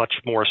much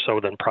more so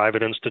than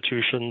private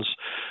institutions.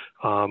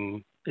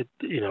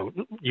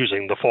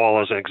 Using the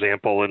fall as an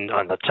example, and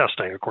on the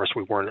testing, of course,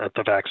 we weren't at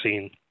the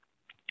vaccine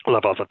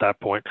levels at that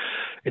point.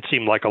 It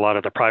seemed like a lot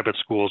of the private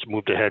schools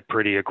moved ahead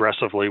pretty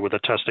aggressively with a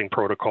testing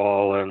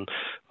protocol, and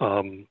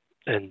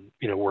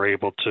were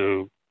able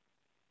to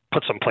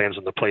put some plans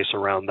into place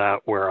around that.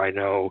 Where I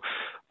know,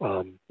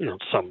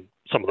 some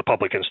of the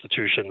public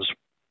institutions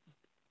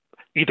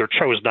either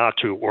chose not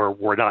to or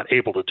were not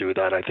able to do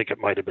that. I think it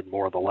might have been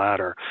more of the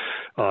latter.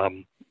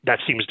 That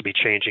seems to be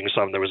changing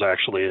some. There was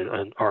actually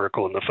an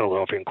article in the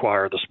Philadelphia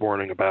Inquirer this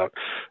morning about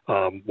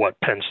what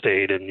Penn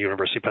State and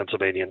University of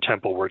Pennsylvania and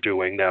Temple were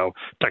doing. Now,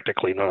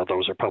 technically, none of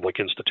those are public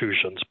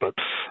institutions, but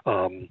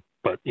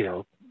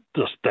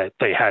just that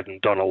they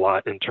hadn't done a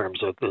lot in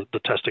terms of the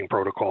testing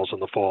protocols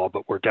in the fall,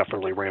 but we're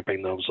definitely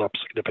ramping those up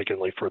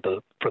significantly for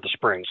the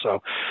spring.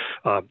 So,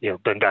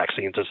 then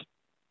vaccines is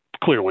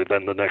clearly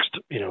then the next,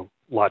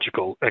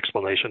 logical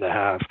explanation to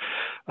have.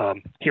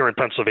 Here in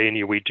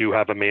Pennsylvania, we do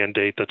have a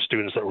mandate that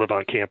students that live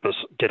on campus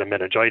get a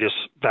meningitis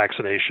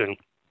vaccination,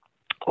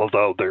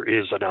 although there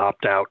is an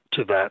opt-out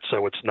to that.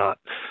 So it's not,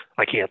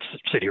 I can't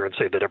sit here and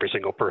say that every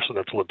single person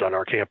that's lived on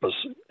our campus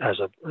has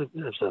a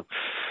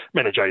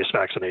meningitis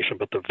vaccination,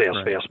 but the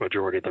vast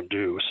majority of them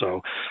do.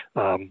 So,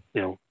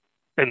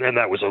 and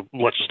that was a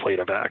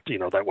legislative act.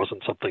 That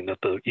wasn't something that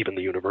even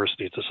the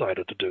universities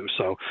decided to do.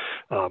 So,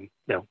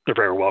 there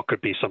very well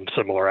could be some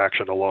similar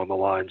action along the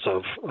lines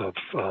of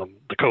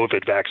the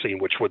COVID vaccine,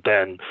 which would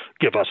then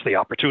give us the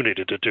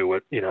opportunity to do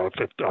it. If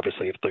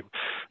the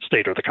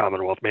state or the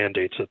Commonwealth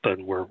mandates it,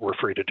 then we're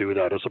free to do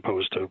that, as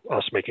opposed to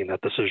us making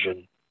that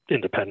decision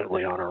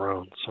independently on our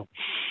own. So,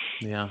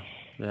 yeah,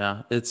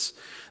 it's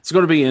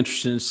going to be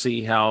interesting to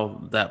see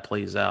how that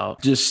plays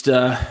out. Just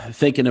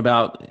thinking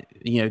about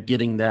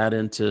getting that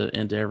into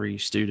every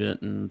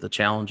student and the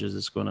challenges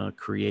it's going to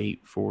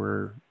create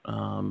for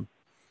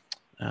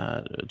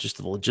just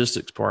the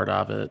logistics part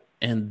of it,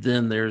 and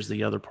then there's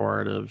the other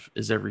part of,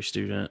 is every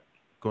student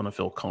going to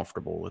feel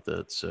comfortable with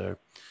it? So,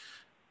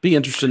 be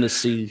interesting to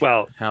see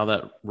how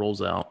that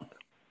rolls out.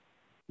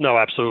 No,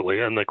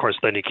 absolutely. And of course,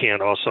 then you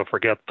can't also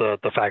forget the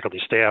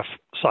faculty staff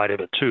side of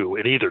it too,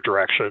 in either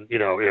direction.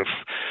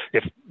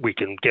 If we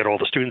can get all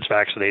the students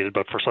vaccinated,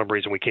 but for some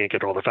reason we can't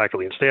get all the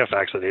faculty and staff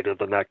vaccinated,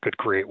 then that could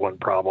create one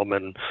problem.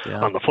 And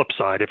on the flip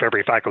side, if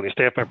every faculty and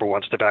staff member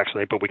wants to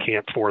vaccinate, but we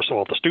can't force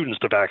all the students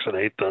to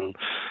vaccinate, then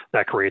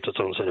that creates its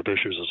own set of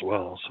issues as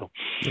well. So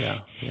yeah.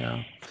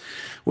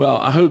 Well,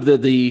 I hope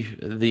that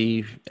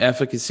the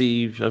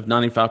efficacy of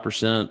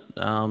 95%,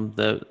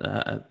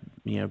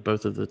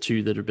 both of the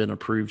two that have been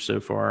approved so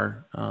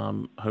far,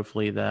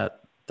 hopefully that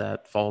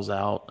falls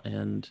out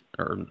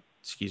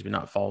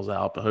not falls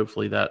out, but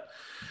hopefully that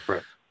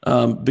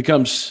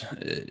becomes,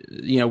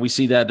 we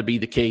see that to be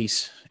the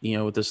case,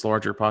 with this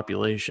larger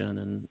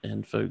population,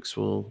 and folks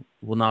will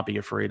not be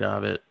afraid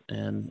of it,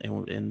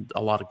 and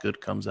a lot of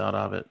good comes out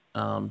of it.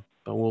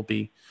 But we'll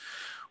be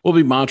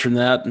monitoring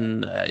that.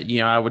 And,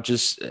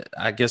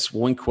 I guess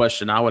one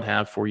question I would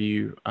have for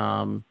you,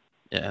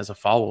 as a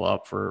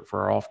follow-up for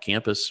our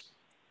off-campus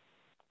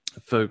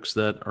folks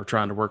that are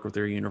trying to work with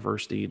their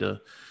university to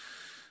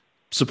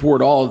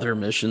support all of their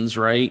missions,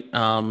 right?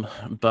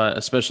 But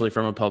especially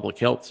from a public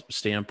health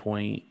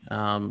standpoint,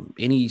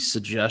 any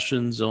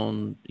suggestions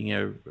on,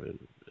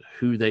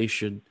 who they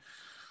should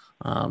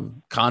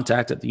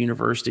contact at the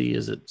university?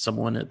 Is it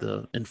someone at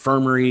the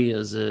infirmary?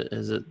 Is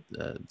it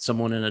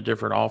someone in a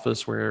different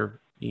office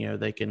where,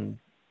 they can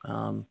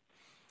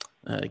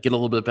get a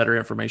little bit better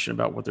information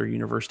about what their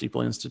university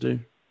plans to do?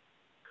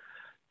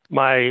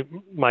 My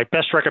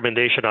best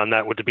recommendation on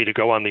that would be to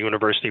go on the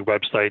university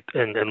website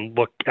and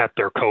look at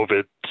their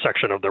COVID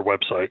section of their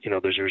website.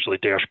 There's usually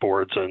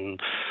dashboards and,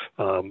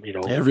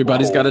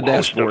 everybody's got a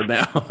dashboard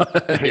now.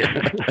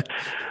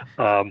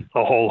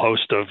 A whole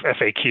host of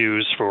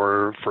FAQs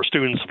for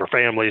students, for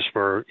families,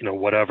 for,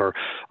 whatever.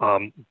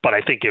 But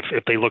I think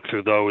if they look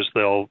through those,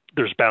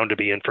 there's bound to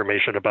be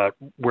information about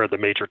where the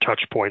major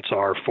touch points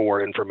are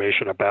for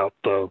information about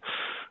the,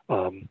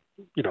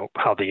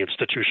 how the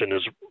institution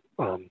is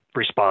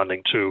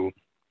responding to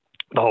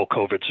the whole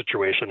COVID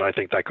situation. I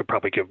think that could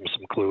probably give them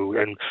some clue.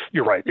 And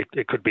you're right,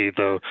 it could be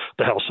the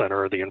health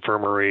center or the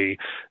infirmary.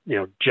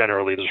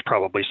 Generally there's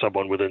probably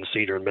someone within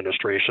senior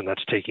administration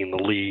that's taking the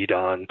lead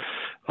on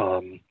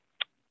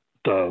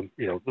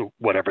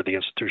whatever the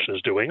institution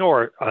is doing,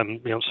 or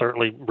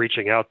certainly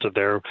reaching out to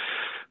their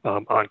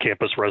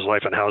on-campus res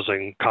life and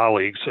housing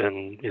colleagues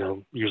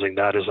and using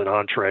that as an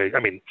entree. I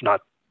mean,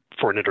 not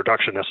for an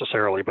introduction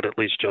necessarily, but at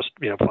least just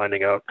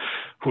finding out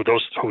who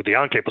the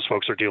on-campus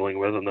folks are dealing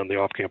with, and then the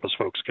off-campus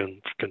folks can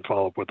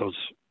follow up with those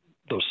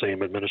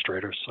same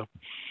administrators. So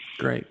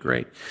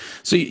great.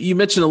 So you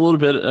mentioned a little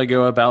bit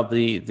ago about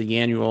the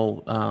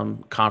annual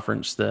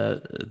conference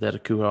that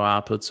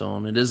ACUHO-I puts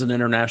on. It is an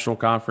international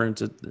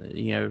conference.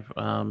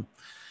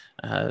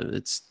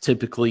 It's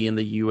typically in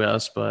the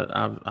U.S., but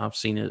I've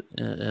seen it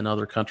in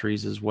other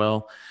countries as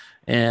well.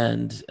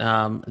 And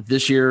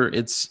this year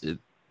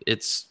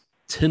it's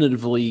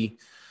tentatively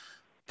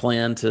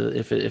planned to,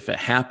 if it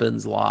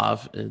happens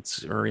live,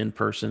 or in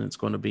person, it's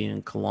going to be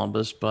in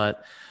Columbus.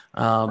 But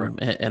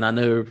and I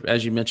know,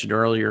 as you mentioned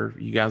earlier,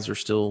 you guys are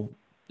still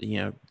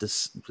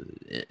this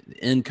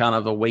in kind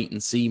of a wait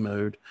and see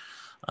mode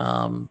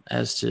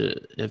as to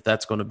if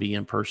that's going to be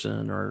in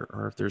person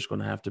or if there's going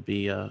to have to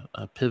be a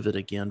pivot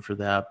again for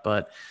that.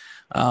 But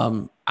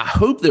I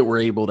hope that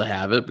we're able to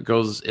have it,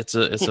 because it's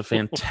a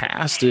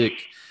fantastic.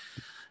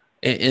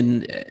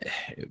 And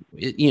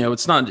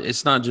it's not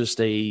just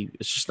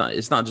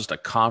a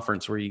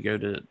conference where you go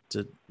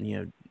to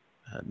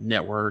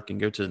network and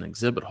go to an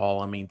exhibit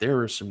hall. I mean, there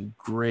are some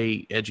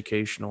great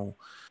educational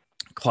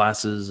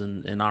classes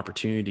and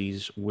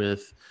opportunities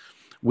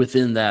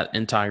within that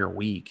entire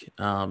week.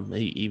 It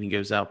even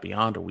goes out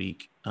beyond a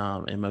week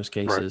in most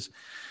cases.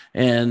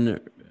 Right.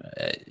 And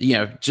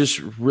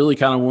just really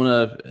kind of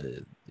want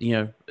to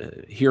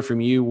hear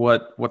from you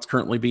what's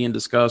currently being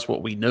discussed,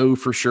 what we know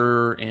for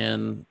sure,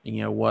 and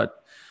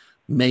what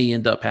may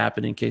end up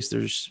happening in case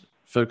there's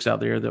folks out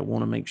there that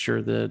want to make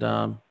sure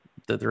that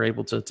they're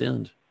able to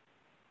attend.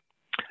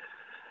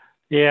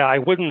 Yeah, I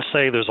wouldn't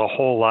say there's a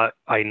whole lot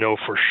I know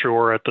for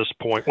sure at this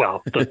point.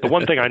 Well, the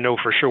one thing I know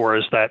for sure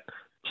is that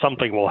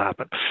something will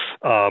happen,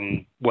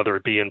 whether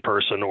it be in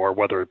person or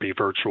whether it be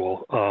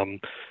virtual.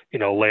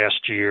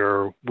 Last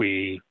year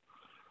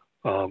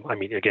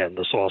again,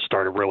 this all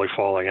started really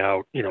falling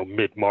out,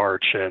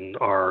 mid-March, and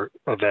our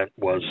event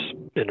was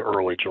in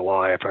early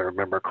July, if I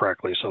remember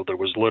correctly. So there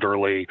was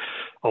literally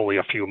only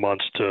a few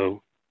months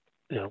to,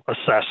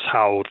 assess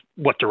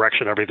what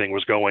direction everything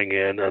was going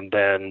in, and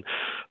then,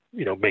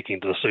 making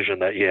the decision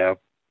that,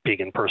 being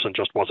in person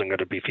just wasn't going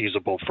to be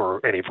feasible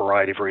for any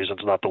variety of reasons,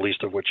 not the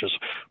least of which is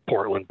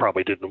Portland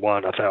probably didn't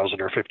want 1,000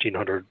 or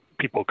 1,500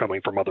 people coming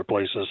from other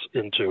places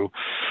into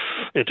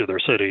their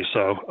city.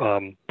 So,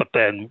 but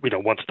then,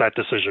 once that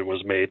decision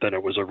was made, then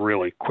it was a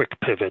really quick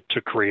pivot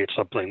to create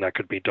something that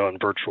could be done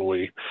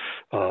virtually,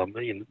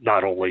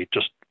 not only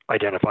just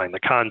identifying the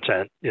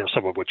content,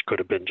 some of which could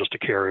have been just a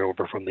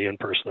carryover from the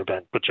in-person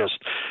event, but just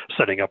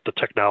setting up the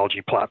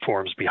technology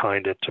platforms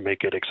behind it to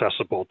make it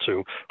accessible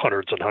to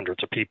hundreds and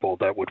hundreds of people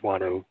that would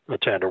want to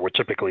attend or would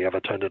typically have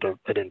attended an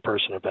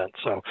in-person event.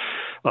 So,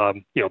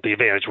 the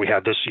advantage we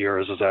have this year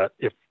is that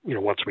if,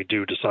 once we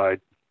do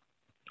decide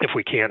if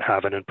we can't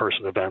have an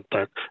in-person event,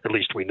 that at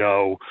least we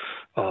know,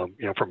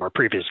 from our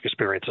previous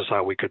experiences,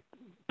 how we could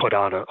put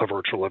on a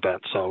virtual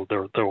event. So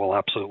there will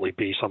absolutely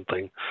be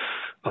something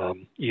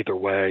either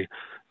way.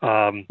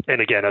 And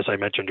again, as I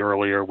mentioned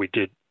earlier, we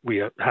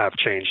have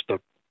changed the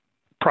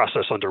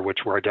process under which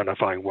we're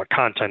identifying what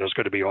content is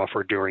going to be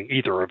offered during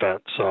either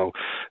event. So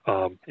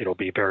it'll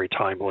be very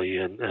timely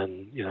and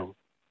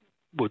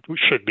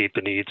should meet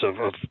the needs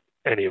of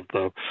any of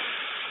the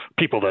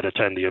people that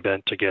attend the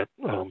event to get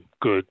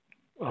good,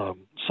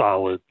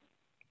 solid,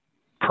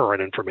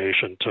 current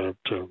information to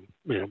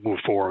move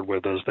forward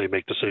with as they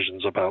make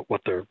decisions about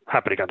what they're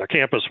happening on their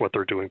campus, what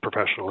they're doing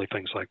professionally,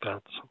 things like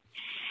that. So.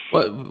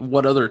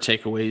 What other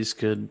takeaways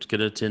could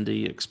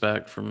attendee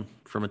expect from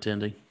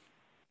attending?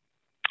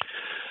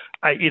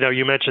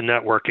 You mentioned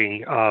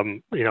networking.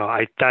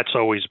 That's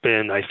always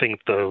been, I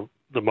think, the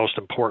most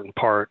important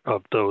part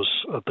of the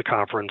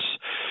conference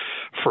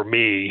for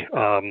me.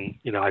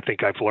 I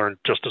think I've learned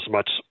just as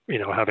much,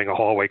 having a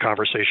hallway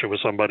conversation with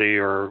somebody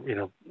or,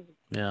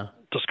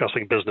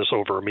 discussing business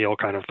over a meal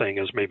kind of thing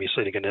as maybe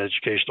sitting in an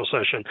educational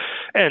session.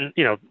 And,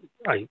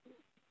 I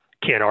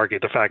can't argue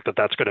the fact that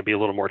that's going to be a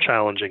little more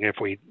challenging if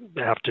we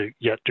have to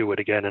yet do it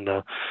again in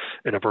a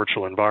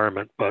virtual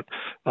environment. But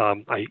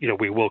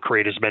we will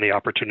create as many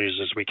opportunities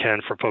as we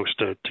can for folks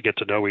to get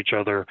to know each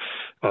other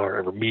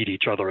or meet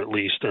each other at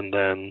least, and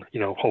then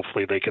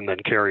hopefully they can then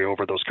carry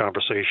over those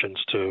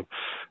conversations to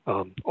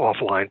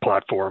offline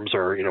platforms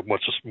or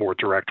much more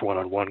direct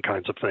one-on-one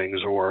kinds of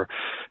things, or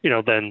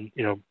then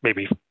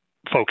maybe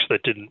folks that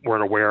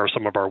weren't aware of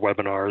some of our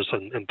webinars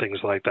and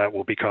things like that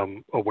will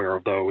become aware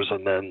of those,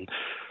 and then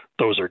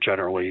those are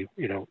generally,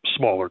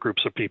 smaller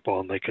groups of people,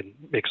 and they can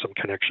make some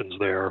connections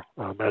there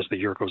as the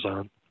year goes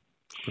on.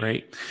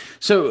 Great.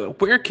 So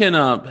where can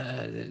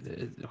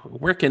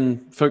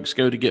folks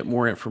go to get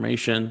more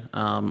information?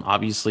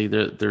 Obviously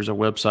there's a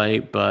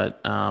website, but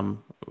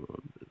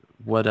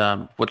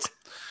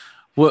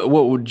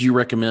what would you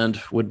recommend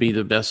would be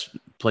the best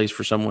place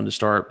for someone to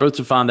start, both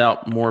to find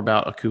out more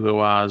about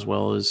ACUHO-I as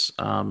well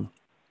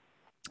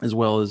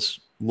as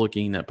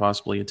looking at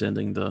possibly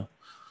attending the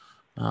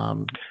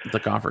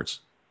conference?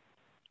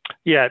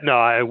 Yeah,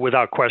 no,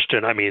 without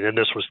question. I mean, and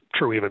this was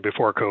true even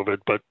before COVID,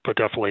 but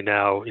definitely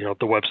now,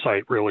 the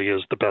website really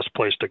is the best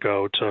place to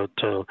go to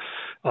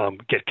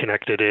get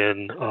connected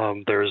in.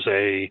 There's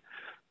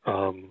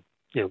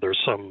there's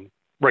some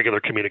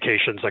regular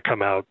communications that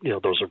come out.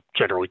 Those are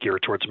generally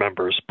geared towards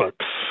members, but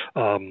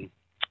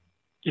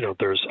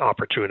there's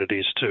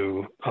opportunities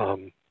to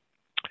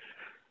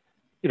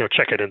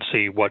check it and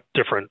see what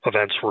different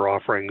events we're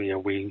offering.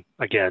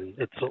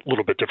 It's a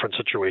little bit different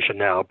situation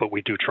now, but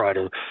we do try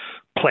to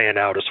plan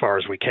out as far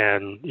as we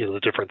can, the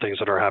different things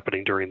that are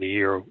happening during the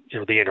year.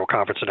 The annual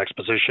conference and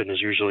exposition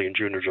is usually in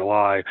June or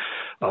July,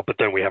 but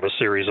then we have a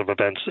series of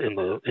events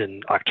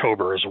in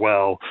October as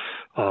well.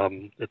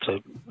 It's a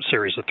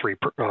series of 3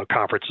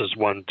 conferences,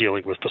 one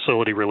dealing with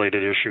facility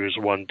related issues,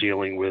 one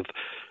dealing with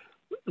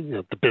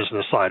the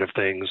business side of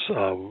things,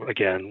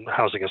 again,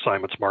 housing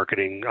assignments,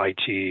 marketing,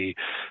 IT,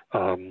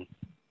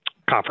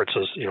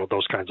 conferences,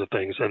 those kinds of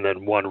things. And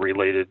then one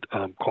related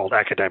called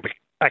academic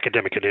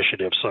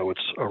initiative. So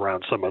it's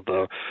around some of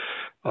the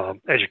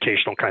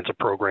educational kinds of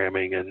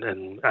programming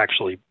and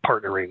actually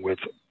partnering with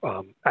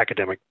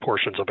academic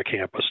portions of a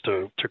campus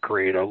to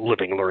create a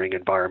living, learning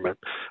environment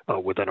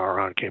within our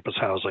on-campus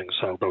housing.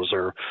 So those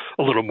are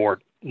a little more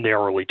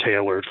narrowly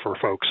tailored for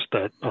folks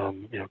that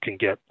can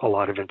get a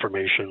lot of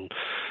information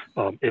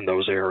in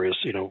those areas,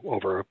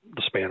 over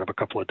the span of a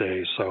couple of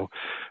days. So,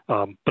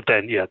 but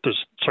then,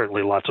 there's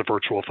certainly lots of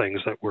virtual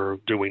things that we're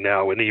doing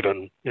now, and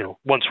even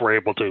once we're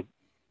able to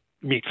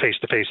meet face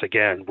to face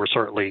again, we're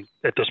certainly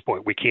at this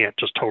point we can't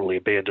just totally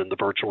abandon the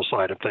virtual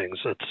side of things.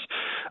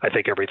 I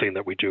think everything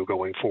that we do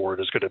going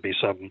forward is going to be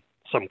some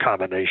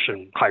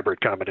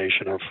hybrid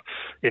combination of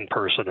in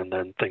person and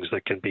then things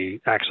that can be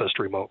accessed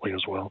remotely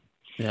as well.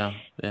 Yeah.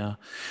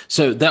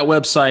 So that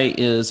website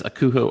is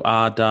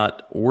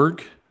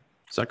ACUHO-I.org.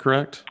 Is that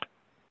correct?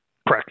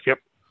 Correct. Yep.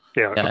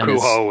 Yeah.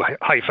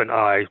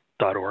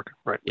 ACUHO-I.org.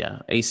 Right. Yeah.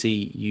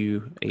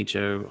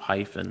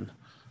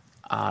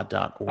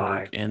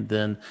 ACUHO-I.org. And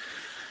then,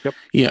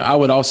 I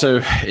would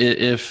also,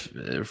 if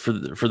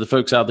for the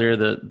folks out there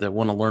that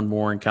want to learn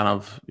more and kind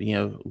of,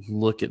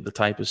 look at the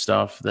type of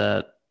stuff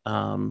that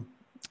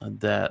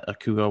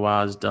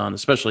ACUHO-I has done,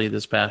 especially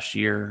this past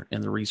year,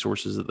 and the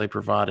resources that they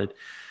provided,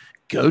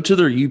 go to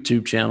their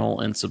YouTube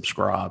channel and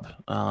subscribe.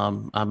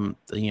 I'm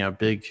a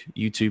big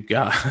YouTube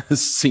guy.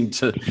 seem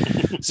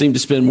to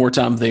spend more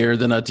time there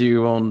than I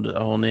do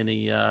on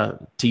any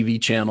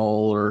TV channel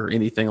or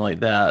anything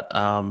like that.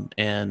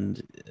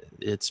 And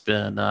it's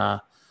been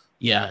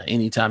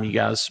anytime you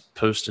guys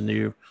post a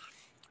new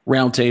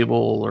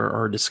roundtable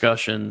or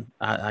discussion,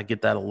 I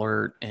get that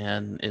alert,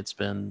 and it's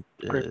been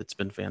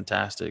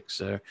fantastic.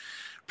 So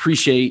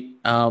appreciate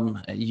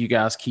you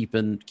guys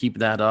keeping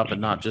that up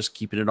and not just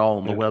keeping it all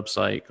on the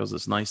website, because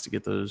it's nice to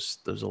get those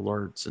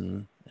alerts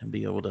and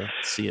be able to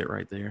see it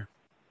right there.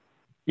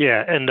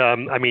 Yeah, and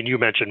I mean, you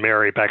mentioned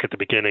Mary back at the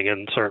beginning,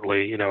 and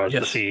certainly, as the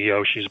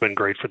CEO, she's been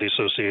great for the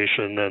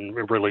association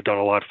and really done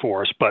a lot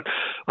for us. But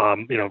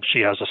she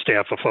has a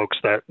staff of folks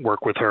that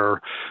work with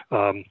her.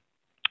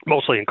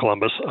 Mostly in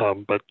Columbus,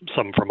 but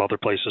some from other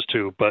places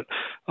too. But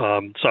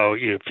so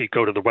if you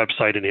go to the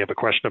website and you have a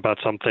question about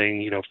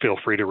something, feel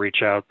free to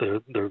reach out.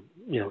 There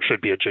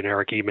should be a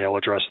generic email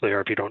address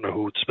there if you don't know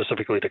who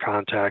specifically to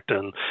contact,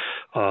 and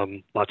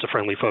lots of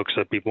friendly folks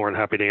that'd be more than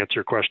happy to answer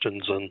your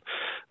questions and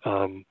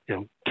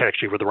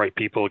connect you with the right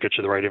people, get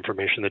you the right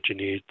information that you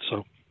need.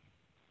 So.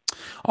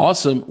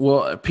 Awesome.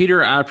 Well,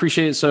 Peter, I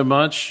appreciate it so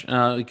much.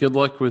 Good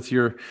luck with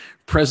your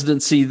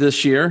presidency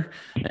this year,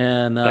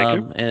 and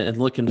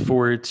looking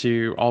forward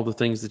to all the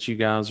things that you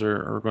guys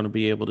are going to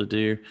be able to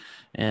do.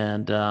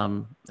 And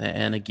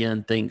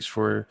again, thanks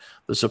for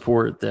the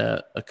support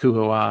that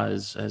ACUHO-I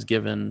has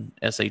given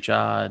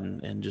SHI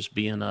and just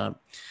being a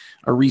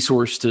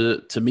resource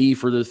to me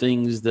for the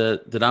things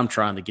that I'm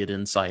trying to get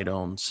insight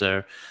on.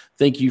 So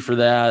thank you for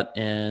that,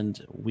 and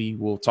we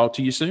will talk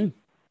to you soon.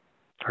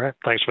 All right.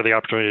 Thanks for the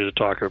opportunity to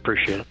talk. I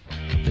appreciate it.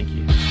 Thank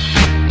you.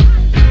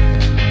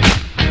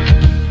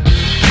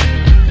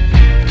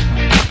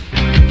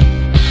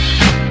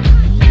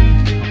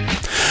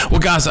 Well,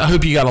 guys, I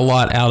hope you got a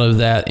lot out of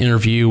that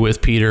interview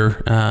with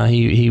Peter.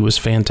 He was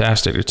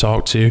fantastic to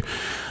talk to.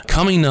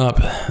 Coming up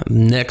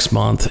next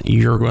month,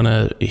 you're going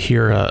to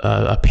hear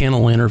a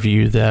panel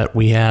interview that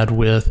we had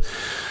with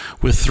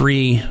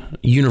 3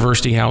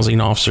 university housing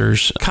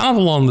officers, kind of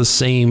along the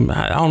same.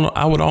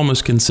 I would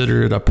almost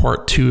consider it a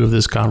part 2 of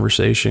this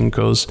conversation,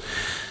 because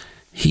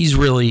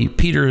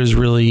Peter is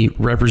really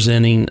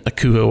representing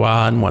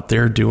ACUHO-I and what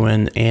they're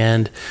doing.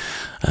 And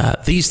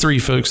these 3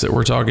 folks that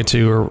we're talking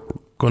to are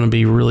going to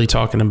be really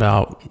talking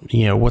about,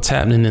 what's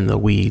happening in the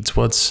weeds,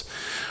 what's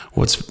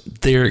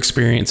their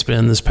experience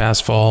been this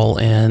past fall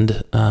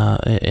and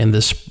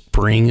this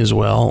spring as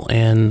well,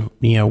 and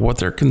what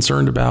they're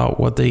concerned about,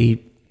 what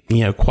they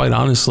quite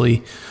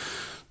honestly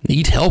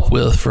need help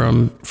with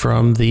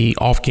from the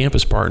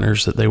off-campus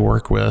partners that they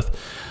work with,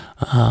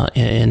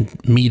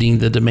 and meeting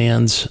the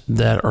demands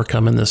that are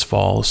coming this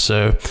fall.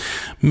 So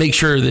make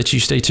sure that you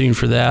stay tuned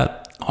for that.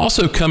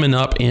 Also coming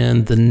up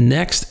in the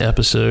next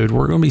episode,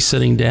 we're going to be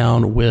sitting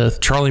down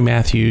with Charlie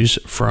Matthews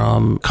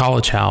from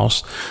College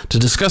House to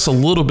discuss a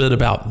little bit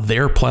about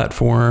their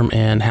platform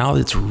and how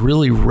it's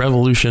really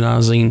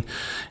revolutionizing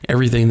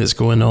everything that's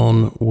going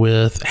on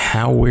with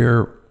how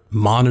we're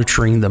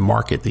monitoring the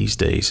market these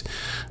days.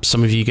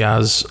 Some of you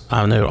guys,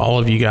 I know all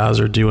of you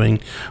guys are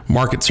doing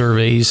market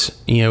surveys,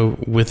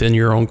 within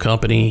your own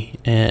company,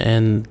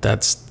 and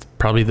that's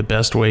probably the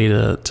best way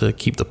to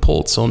keep the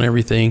pulse on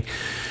everything,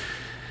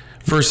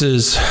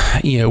 versus,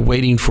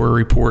 waiting for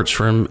reports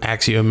from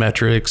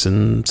Axiometrics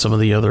and some of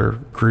the other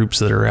groups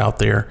that are out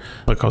there,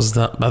 because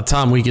by the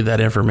time we get that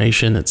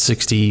information, it's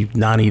 60,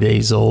 90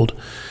 days old.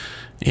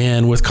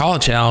 And with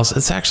College House,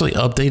 it's actually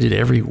updated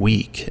every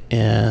week.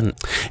 And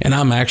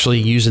I'm actually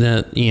using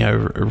it,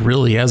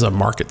 really as a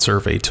market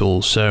survey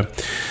tool. So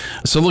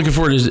looking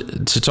forward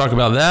to talk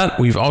about that.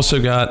 We've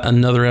also got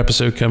another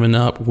episode coming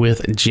up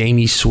with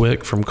Jamie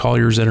Swick from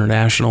Colliers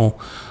International.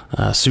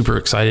 Super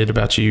excited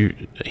about you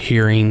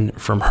hearing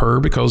from her,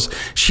 because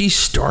she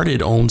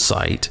started on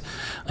site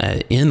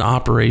in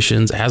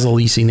operations as a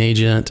leasing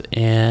agent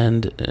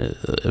and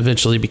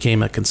eventually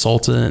became a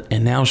consultant.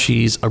 And now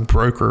she's a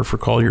broker for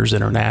Colliers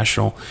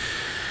International.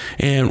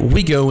 And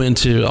we go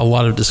into a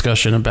lot of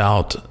discussion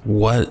about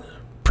what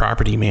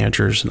property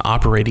managers and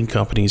operating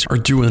companies are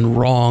doing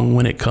wrong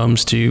when it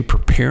comes to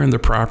preparing the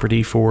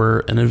property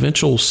for an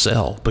eventual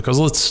sale. Because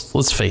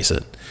let's face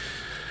it,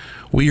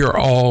 we are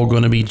all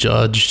going to be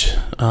judged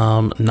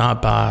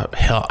not by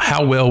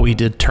how well we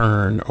did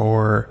turn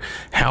or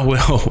how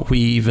well we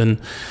even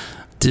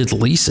did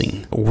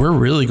leasing. We're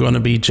really going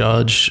to be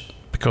judged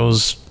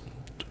because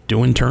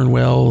doing turn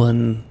well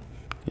and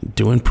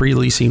doing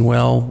pre-leasing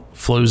well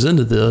flows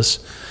into this.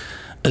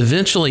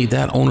 Eventually,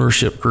 that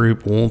ownership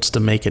group wants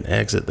to make an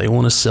exit. They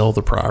want to sell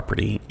the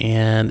property.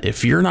 And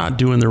if you're not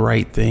doing the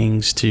right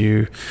things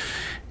to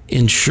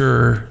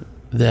ensure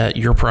that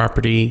your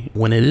property,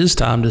 when it is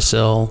time to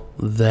sell,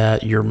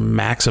 that you're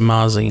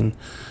maximizing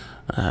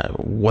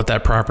what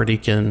that property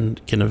can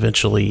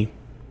eventually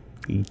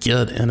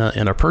get in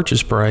a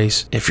purchase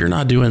price. If you're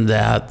not doing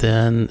that,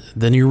 then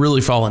you're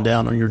really falling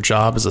down on your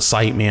job as a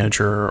site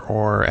manager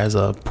or as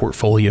a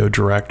portfolio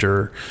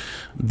director.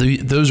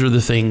 Those are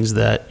the things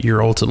that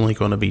you're ultimately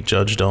going to be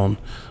judged on,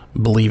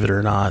 believe it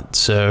or not.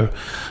 So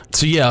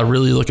yeah,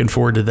 really looking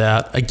forward to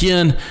that.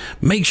 Again,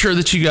 make sure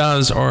that you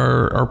guys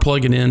are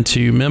plugging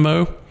into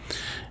Memo,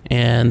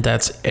 and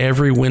that's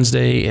every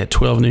Wednesday at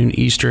 12 noon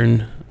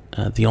Eastern.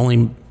 The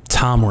only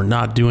time we're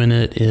not doing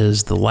it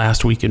is the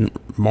last week in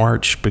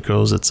March,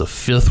 because it's a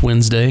 5th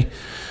Wednesday.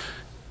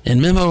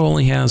 And memo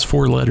only has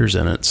 4 letters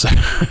in it. So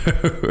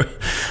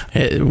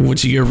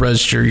once you get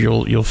registered,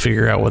 you'll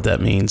figure out what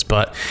that means.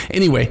 But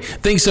anyway,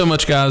 thanks so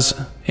much, guys,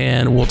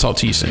 and we'll talk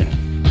to you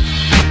soon.